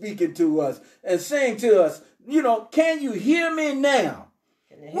 God is speaking to us and saying to us, you know, can you hear me now?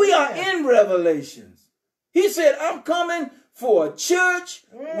 We are in Revelations. He said, I'm coming for a church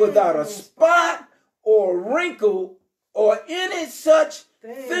without a spot or wrinkle or any such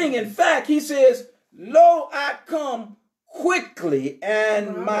thing. In fact, he says, lo, I come quickly,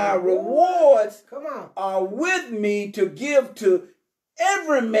 and my rewards are with me to give to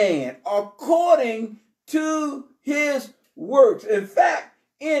every man according to his works. In fact,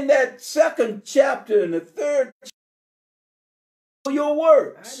 in that second chapter, in the third chapter, your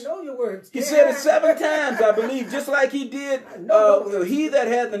works. I know your words. He said it 7 times, I believe, just like he did. He that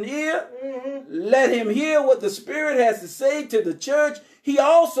hath an ear, let him hear what the Spirit has to say to the church. He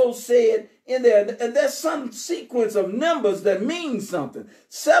also said in there, and there's some sequence of numbers that means something.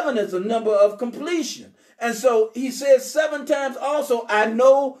 7 is a number of completion. And so he says 7 times also, I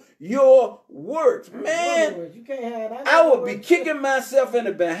know your works. Man, I would be kicking myself in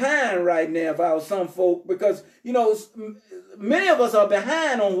the behind right now if I was some folk, because, you know, many of us are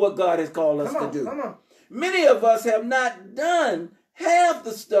behind on what God has called us to do. Many of us have not done half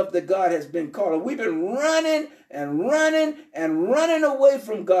the stuff that God has been calling. We've been running and running and running away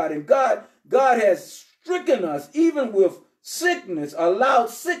from God. And God has stricken us even with sickness, allowed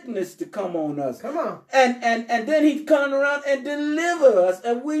sickness to come on us. And then he come around and deliver us,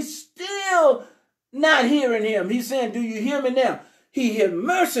 and we still not hearing him. He's saying, do you hear me now? He had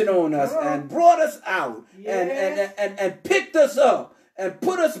mercy on us and brought us out and picked us up and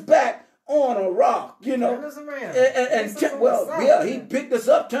put us back on a rock, you know. Turn us around. He picked us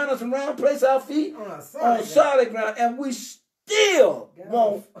up, turned us around, placed our feet on solid ground, and we still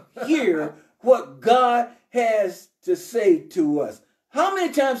won't hear what God has to say to us. How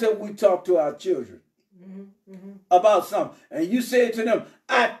many times have we talked to our children about something, and you said to them,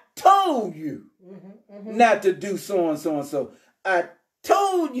 I told you not to do so and so and so. I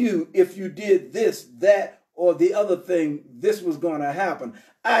told you if you did this, that, or the other thing, this was going to happen.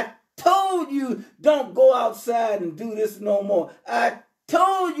 I told you don't go outside and do this no more. I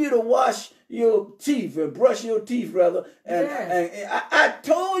told you to wash your teeth and brush your teeth, rather. And I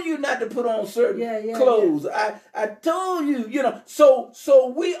told you not to put on certain clothes. I told you, you know.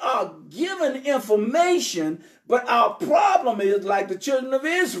 So we are given information, but our problem is like the children of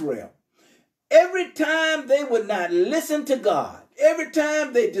Israel. Every time they would not listen to God, every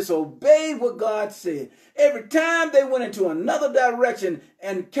time they disobeyed what God said, every time they went into another direction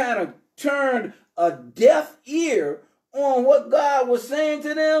and kind of turned a deaf ear on what God was saying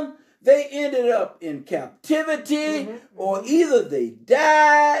to them, they ended up in captivity, or either they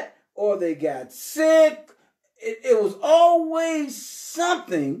died or they got sick. It was always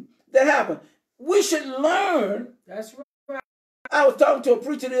something that happened. We should learn. That's right. I was talking to a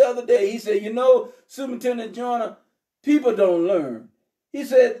preacher the other day. He said, you know, Superintendent Joyner, people don't learn. He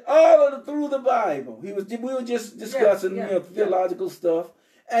said, through the Bible. We were just discussing theological stuff.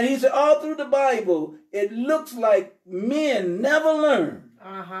 And he said, all through the Bible, it looks like men never learn.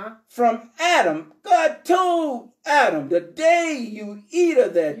 from Adam. God told Adam, the day you eat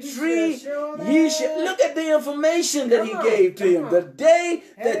of that tree, ye shall. Look at the information that he gave to him. The day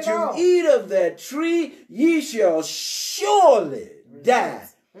that you eat of that tree, ye shall surely die.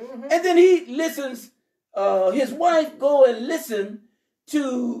 And then he listens, his wife go and listen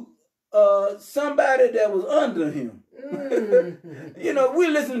to somebody that was under him. You know, we're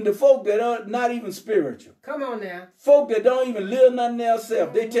listening to folk that are not even spiritual. Come on now. Folk that don't even live nothing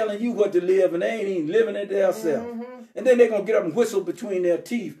themselves. They telling you what to live and they ain't even living it themselves. And then they're going to get up and whistle between their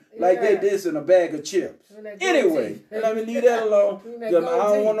teeth like they this in a bag of chips. Anyway, let me leave that alone. I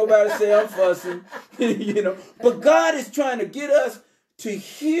don't want nobody to say I'm fussing. You know, but God is trying to get us to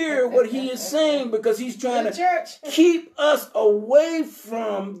hear what he is saying, because he's trying to keep us away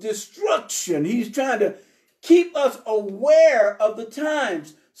from destruction. He's trying to keep us aware of the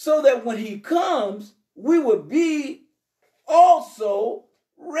times so that when he comes, we will be also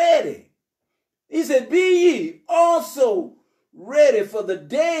ready. He said, be ye also ready, for the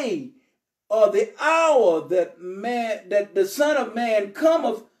day or the hour that the Son of Man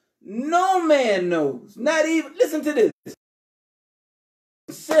cometh, no man knows. Not even, listen to this.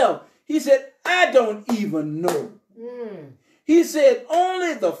 Himself, he said, I don't even know. He said,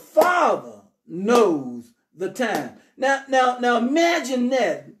 only the Father knows the time. Now imagine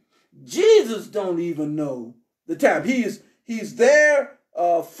that. Jesus don't even know the time. He's there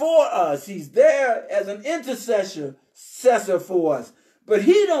for us. He's there as an intercessor for us. But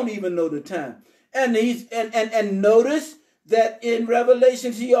he don't even know the time. And and notice that in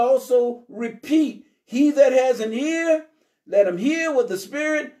Revelations he also repeat, he that has an ear, let him hear what the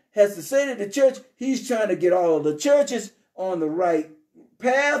Spirit has to say to the church. He's trying to get all of the churches on the right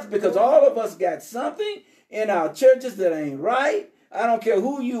path, because all of us got something in our churches that ain't right. I don't care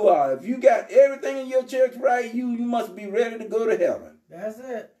who you are. If you got everything in your church right, you must be ready to go to heaven. That's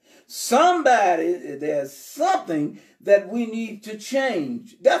it. There's something that we need to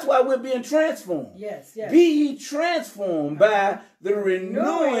change. That's why we're being transformed. Yes. Be ye transformed by the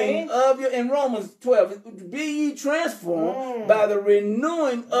renewing of your, in Romans 12, be ye transformed by the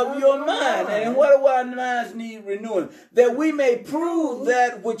renewing of your mind. And what do our minds need renewing? That we may prove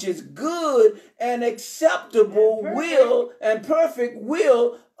that which is good and acceptable will and perfect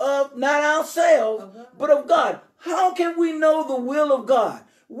will of not ourselves, but of God. How can we know the will of God?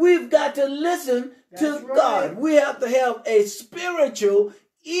 We've got to listen to God. We have to have a spiritual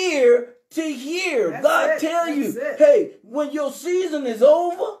ear to hear. God tell you, hey, when your season is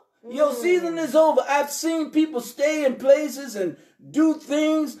over, your season is over. I've seen people stay in places and do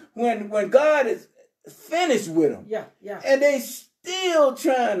things when God is finished with them. Yeah. And they still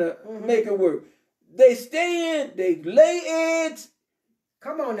trying to make it work. They stay in, they lay eggs.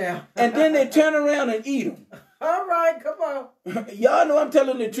 Come on now. And then they turn around and eat them. All right, come on. Y'all know I'm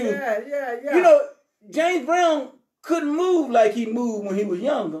telling the truth. Yeah. You know, James Brown couldn't move like he moved when he was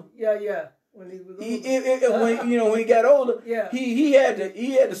younger. Yeah. When he was when he got older, he had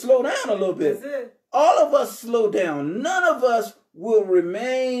to slow down a little bit. That's it. All of us slow down. None of us will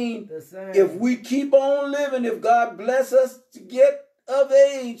remain the same. If we keep on living. If God bless us to get of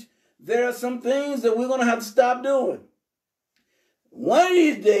age, there are some things that we're going to have to stop doing. One of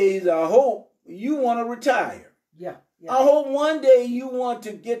these days, I hope you want to retire. Yeah. I hope one day you want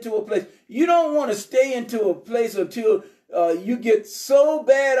to get to a place. You don't want to stay into a place until you get so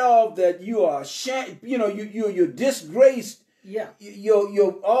bad off that you are you're disgraced. Yeah.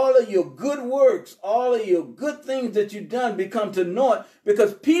 Your all of your good works, all of your good things that you've done become to naught,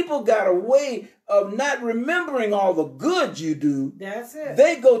 because people got a way of not remembering all the good you do. That's it.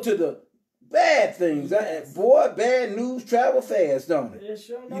 They go to the bad things. Yes. Boy, bad news travel fast, don't it? It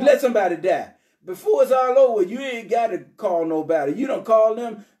sure You let somebody die. Before it's all over, you ain't got to call nobody. You don't call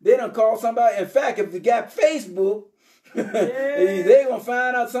them. They don't call somebody. In fact, if you got Facebook, they gonna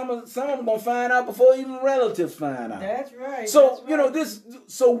find out. Some of them gonna find out before even relatives find out. That's right. So this.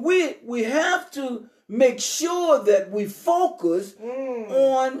 So we have to make sure that we focus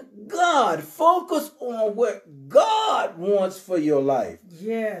on God. Focus on what God wants for your life.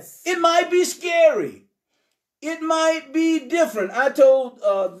 Yes. It might be scary. It might be different. I told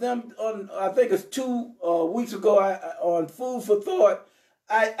them on, I think it's 2 weeks ago, on Food for Thought,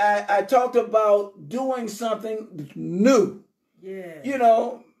 I talked about doing something new. Yeah. You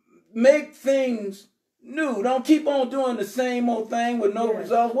know, make things new. Don't keep on doing the same old thing with no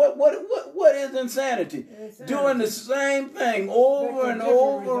results. What is insanity? Doing the same thing over and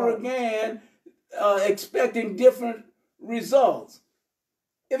over again, expecting different results.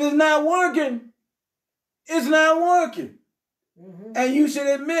 If it's not working, it's not working. And you should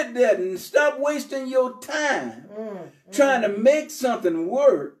admit that and stop wasting your time trying to make something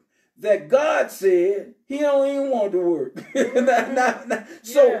work that God said he don't even want to work.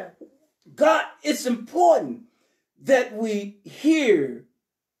 So God, it's important that we hear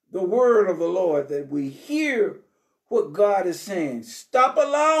the word of the Lord, that we hear what God is saying. Stop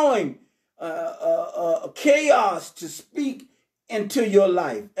allowing chaos to speak into your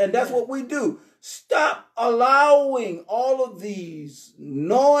life. And that's what we do. Stop allowing all of these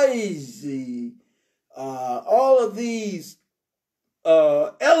noisy, all of these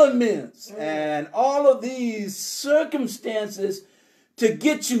elements and all of these circumstances to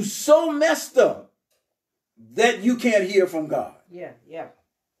get you so messed up that you can't hear from God.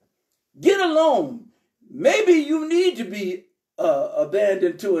 Get alone. Maybe you need to be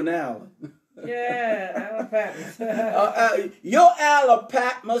abandoned to an island. Your Al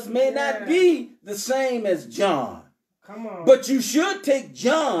Patmos may not be the same as John. Come on. But you should take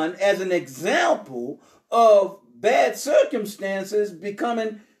John as an example of bad circumstances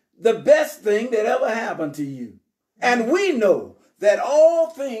becoming the best thing that ever happened to you. And we know that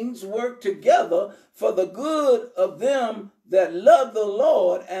all things work together for the good of them that love the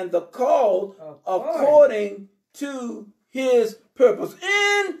Lord and the called according to his purpose.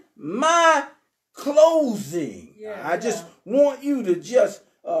 In my closing, I just want you to just,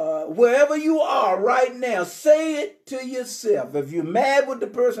 wherever you are right now, say it to yourself. If you're mad with the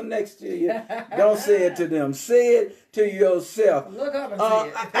person next to you, don't say it to them. Say it to yourself. Look up and say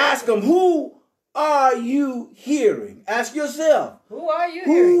it. Ask them, who are you hearing? Ask yourself. Who are you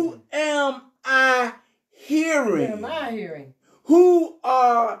hearing? Who am I hearing? Who am I hearing? Who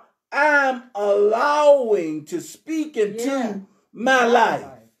are I'm allowing to speak into my life?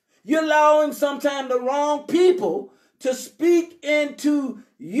 You're allowing sometimes the wrong people to speak into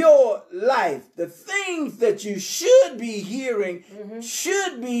your life. The things that you should be hearing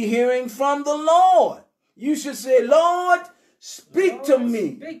from the Lord. You should say, Lord, speak to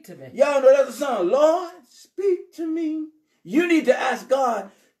me. Speak to me. Y'all know that's a song. Lord, speak to me. You need to ask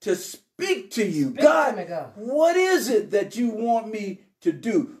God to speak to you. Speak God, to me, God, what is it that you want me to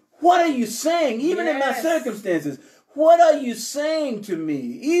do? What are you saying? Even in my circumstances, what are you saying to me?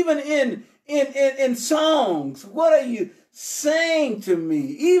 Even in songs, what are you saying to me?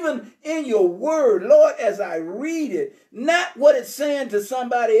 Even in your word, Lord, as I read it, not what it's saying to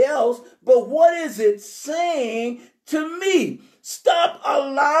somebody else, but what is it saying to me? Stop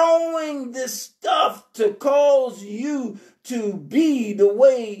allowing this stuff to cause you to be the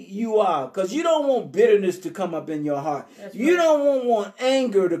way you are, because you don't want bitterness to come up in your heart. You don't want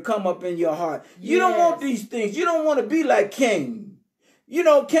anger to come up in your heart. You don't want these things. You don't want to be like Cain. You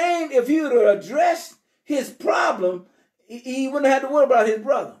know, Cain, if he would have addressed his problem, he wouldn't have had to worry about his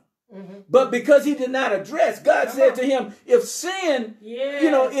brother. But because he did not address, God said to him, if sin, you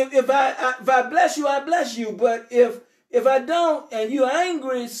know, if I bless you, I bless you. But if I don't and you're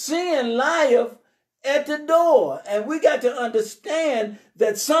angry, sin lieth at the door. And we got to understand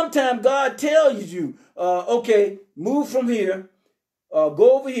that sometimes God tells you, okay, move from here,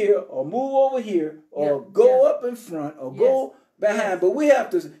 go over here, or move over here, or go up in front, or go behind. But we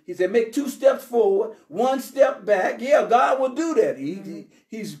have to, he said, make 2 steps forward, 1 step back. Yeah, God will do that.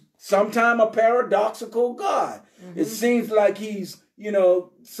 He's sometimes a paradoxical God. It seems like he's, you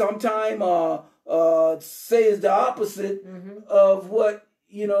know, sometimes says the opposite of what,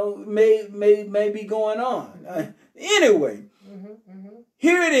 you know, may be going on. Anyway,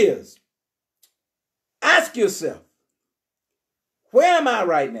 here it is. Ask yourself, where am I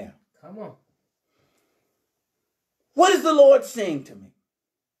right now? Come on. What is the Lord saying to me?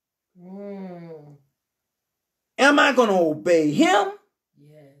 Am I going to obey him?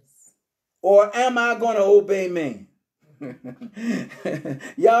 Yes. Or am I going to obey man?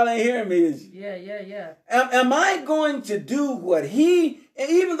 Y'all ain't hearing me, is you? Yeah. Am I going to do what he,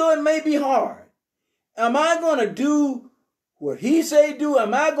 even though it may be hard, am I going to do what he say do?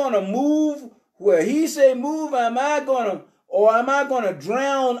 Am I going to move where he say move? Am I going to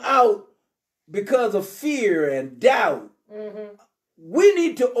drown out because of fear and doubt? We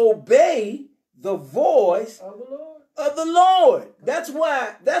need to obey the voice of the Lord. That's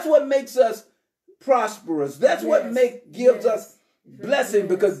what makes us prosperous. That's what gives us blessing,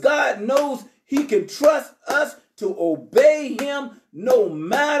 because God knows he can trust us to obey him no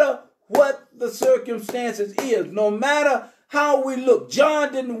matter what the circumstances is, no matter how we look.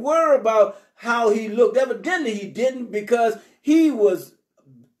 John didn't worry about how he looked. Evidently he didn't, because he was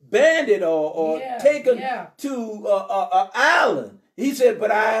banded or taken to an island. He said,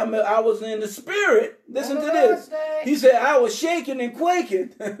 but I was in the spirit. Listen to the this. Lord's day. He said, I was shaking and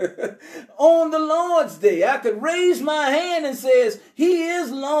quaking on the Lord's day. I could raise my hand and says, he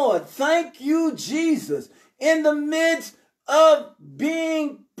is Lord. Thank you, Jesus. In the midst of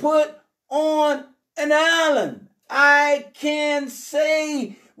being put on an island, I can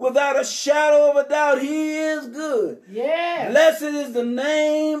say without a shadow of a doubt, he is good. Yeah. Blessed is the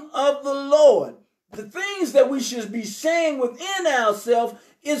name of the Lord. The things that we should be saying within ourselves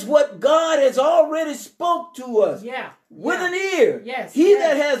is what God has already spoke to us. Yeah. With an ear. Yes. He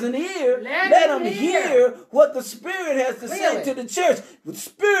that has an ear, let him hear what the Spirit has to say to the church. The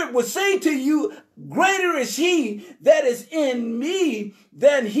Spirit will say to you, greater is he that is in me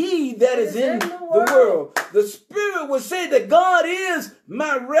than he that is in the world. The Spirit will say that God is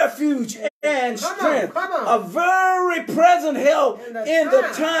my refuge and strength, a very present help in the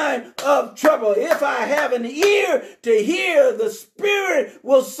time of trouble. If I have an ear to hear, the Spirit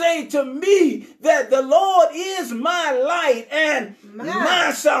will say to me that the Lord is my light and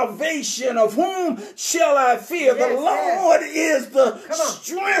my salvation. Of whom shall I fear? The Lord is the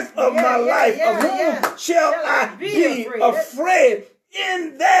strength of my life. Of whom shall I be afraid?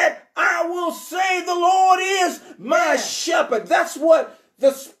 In that I will say the Lord is my shepherd. That's what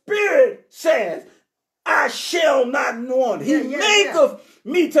the Spirit says. I shall not want. He maketh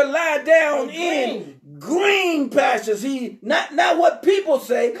me to lie down in green pastures. He not what people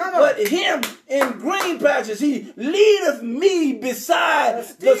say, but him in green pastures. He leadeth me beside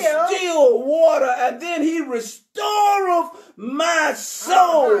the still water, and then he restoreth my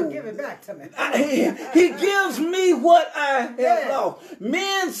soul. Give it back to me. He gives me what I have lost.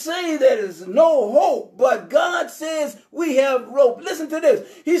 Men say there is no hope, but God says we have hope. Listen to this.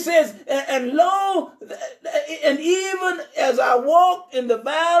 He says, and lo, and even as I walk in the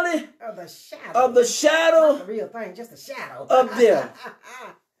valley of the shadow, not the real thing, just a shadow of death,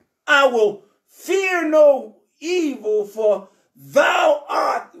 I will fear no evil, for thou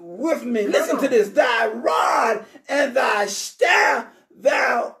art with me. Listen to this. Thy rod and thy staff,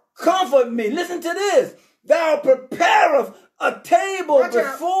 thou comfort me. Listen to this. Thou preparest a table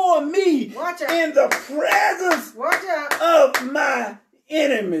before me in the presence of my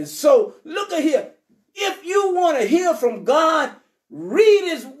enemies. So look at here. If you want to hear from God, read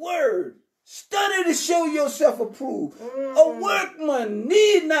his word. Study to show yourself approved. A workman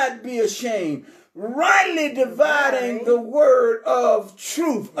need not be ashamed, rightly dividing the word of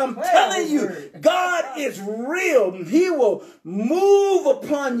truth. I'm telling you, God is real. He will move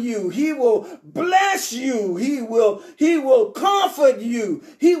upon you. He will bless you. He will comfort you.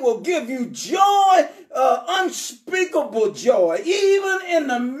 He will give you joy, unspeakable joy. Even in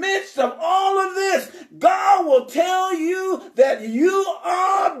the midst of all of this, God will tell you that you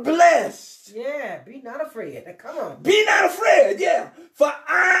are blessed. Yeah, be not afraid. Come on. Be not afraid, yeah. For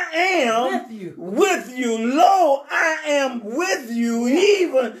I am with you. Lo, I am with you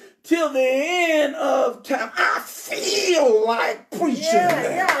even till the end of time. I feel like preaching.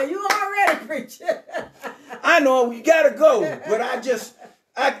 Yeah, you already preaching. I know we gotta go, but I just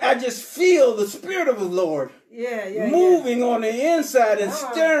feel the Spirit of the Lord moving on the inside and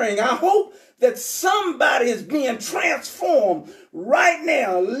stirring. I hope that somebody is being transformed right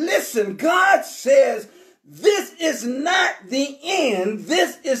now. Listen, God says this is not the end.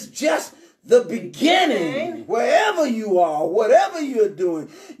 This is just the beginning. Wherever you are, whatever you're doing,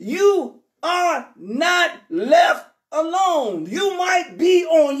 you are not left alone. You might be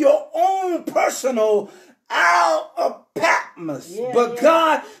on your own personal Isle of Patmos, but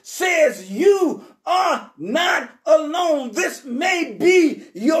God says you are not alone. This may be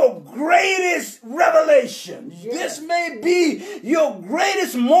your greatest revelation. This may be your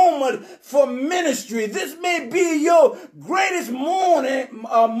greatest moment for ministry. This may be your greatest moment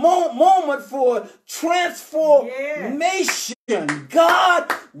for transformation. God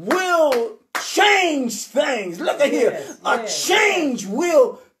will change things. Look at here. A change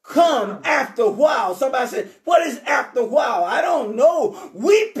will come after a while. Somebody said, what is after a while? I don't know.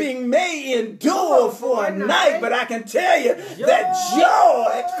 Weeping may endure for a night, but I can tell you that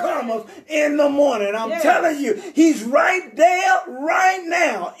joy comes in the morning. I'm telling you, he's right there, right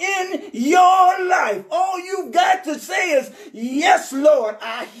now, in your life. All you've got to say is, yes, Lord,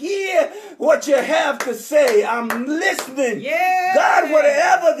 I hear what you have to say. I'm listening. God,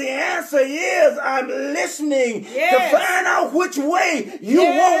 whatever the answer is, I'm listening to find out which way you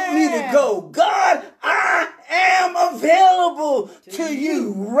want me to go. God, I am available to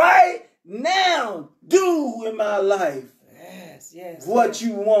you right now. Do in my life what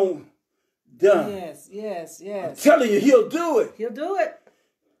you want done. I'm telling you, he'll do it. He'll do it.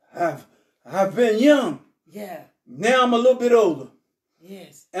 I've been young. Now I'm a little bit older.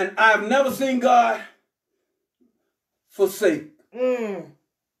 Yes. And I've never seen God forsake.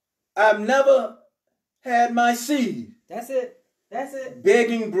 I've never had my seed. That's it. That's it.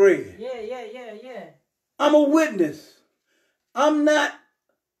 Begging bread. Yeah. I'm a witness. I'm not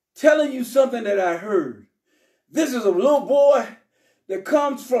telling you something that I heard. This is a little boy that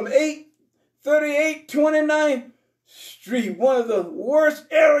comes from 838 29th Street, one of the worst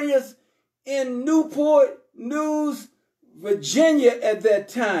areas in Newport News, Virginia at that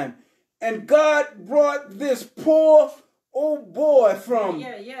time. And God brought this poor old boy from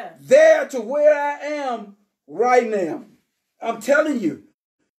there to where I am right now. I'm telling you.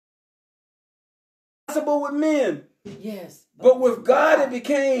 Possible with men. Yes. But with God, it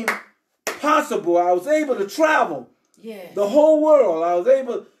became possible. I was able to travel the whole world. I was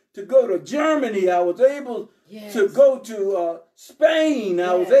able to go to Germany. I was able to go to Spain.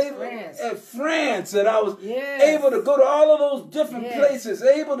 I was able at France. And I was able to go to all of those different places,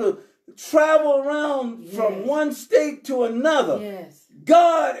 able to travel around from one state to another.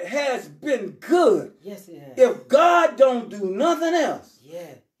 God has been good. Yes, he has. If God don't do nothing else,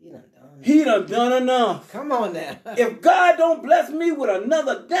 he done done enough. Come on now. If God don't bless me with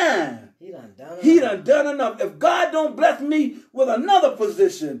another dime, he done done enough. If God don't bless me with another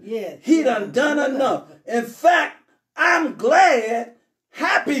position, he done done enough. In fact, I'm glad,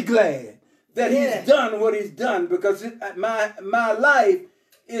 happy glad that he's done what he's done, because my life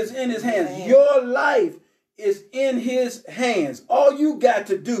is in his hands. Your life is in his hands. All you got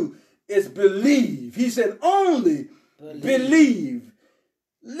to do is believe. He said, only believe.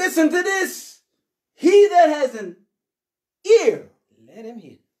 Listen to this. He that has an ear, let him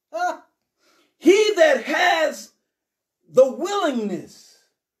hear. He that has the willingness,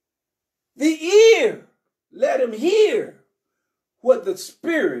 the ear, let him hear what the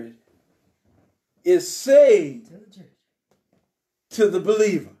Spirit is saying to the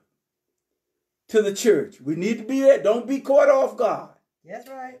believer, to the church. We need to be there. Don't be caught off guard. That's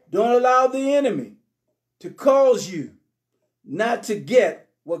right. Don't allow the enemy to cause you not to get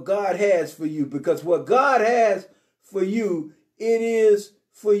what God has for you, because what God has for you, it is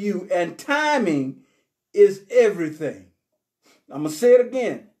for you. And timing is everything. I'm going to say it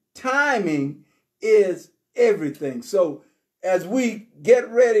again. Timing is everything. So as we get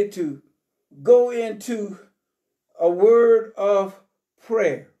ready to go into a word of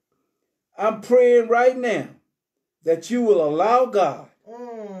prayer, I'm praying right now that you will allow God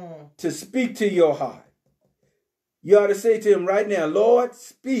to speak to your heart. You ought to say to him right now, Lord,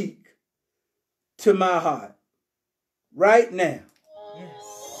 speak to my heart right now.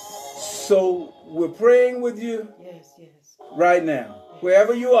 Yes. So we're praying with you right now,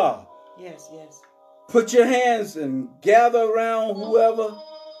 wherever you are. Yes. Put your hands and gather around whoever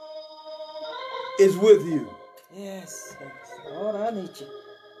is with you. Yes. Lord, I need you.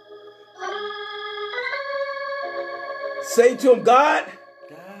 Say to him, God,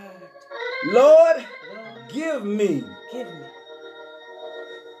 Lord, give me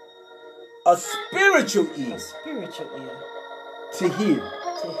a spiritual ear. To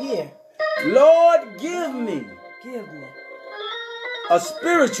hear. Lord, give me a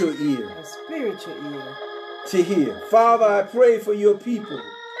spiritual ear. To hear. Father, I pray for your people.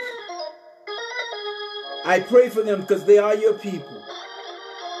 I pray for them because they are your people.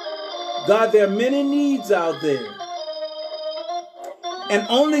 God, there are many needs out there. And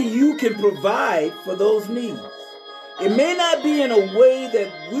only you can provide for those needs. It may not be in a way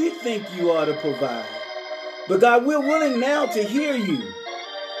that we think you ought to provide. But God, we're willing now to hear you.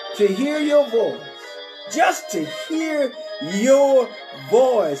 To hear your voice. Just to hear your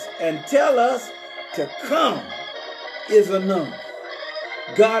voice and tell us to come is enough.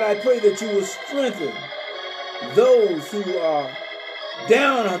 God, I pray that you will strengthen those who are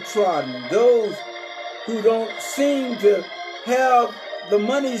downtrodden, those who don't seem to have the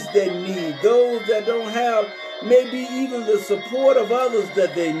monies they need, those that don't have maybe even the support of others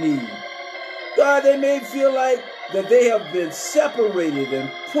that they need. God, they may feel like that they have been separated and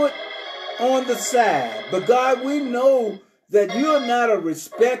put on the side. But God, we know that you're not a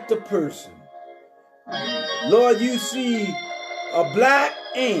respecter person. Lord, you see a black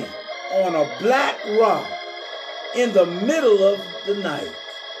ant on a black rock in the middle of the night.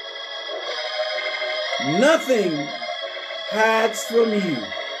 Nothing hides from you.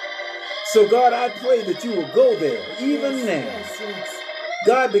 So God, I pray that you will go there even now.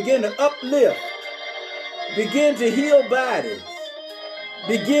 God, begin to uplift. Begin to heal bodies.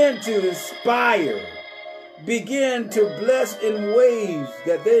 Begin to inspire. Begin to bless in ways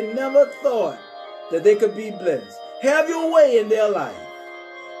that they never thought that they could be blessed. Have your way in their life.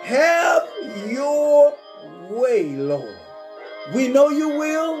 Have your way, Lord. We know you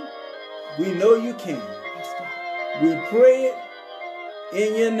will. We know you can. Yes, God. We pray it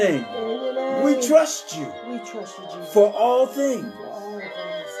in your name. In your name. We trust you We trust you, Jesus. for all things. For all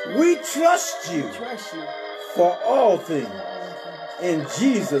things. We trust you We trust you for all things. for all things. In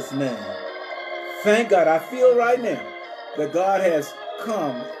Jesus' name. Thank God. I feel right now that God has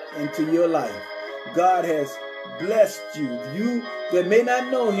come into your life. God has blessed you. You that may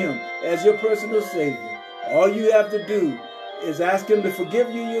not know him as your personal Savior, all you have to do is ask him to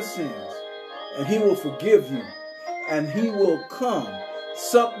forgive you your sins. And he will forgive you. And he will come,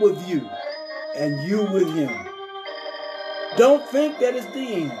 sup with you, and you with him. Don't think that it's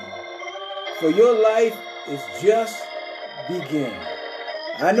the end. For your life is just beginning.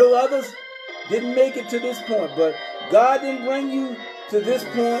 I know others didn't make it to this point, but God didn't bring you to this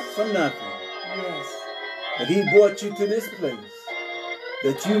point for nothing. Yes. But he brought you to this place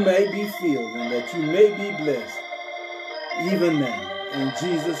that you may be filled and that you may be blessed even now. In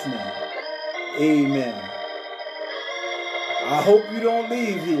Jesus' name, amen. I hope you don't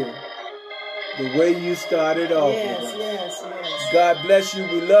leave here the way you started off. Yes, yes, yes. God bless you.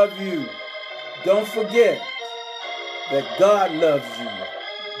 We love you. Don't forget that God loves you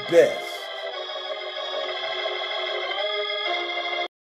best.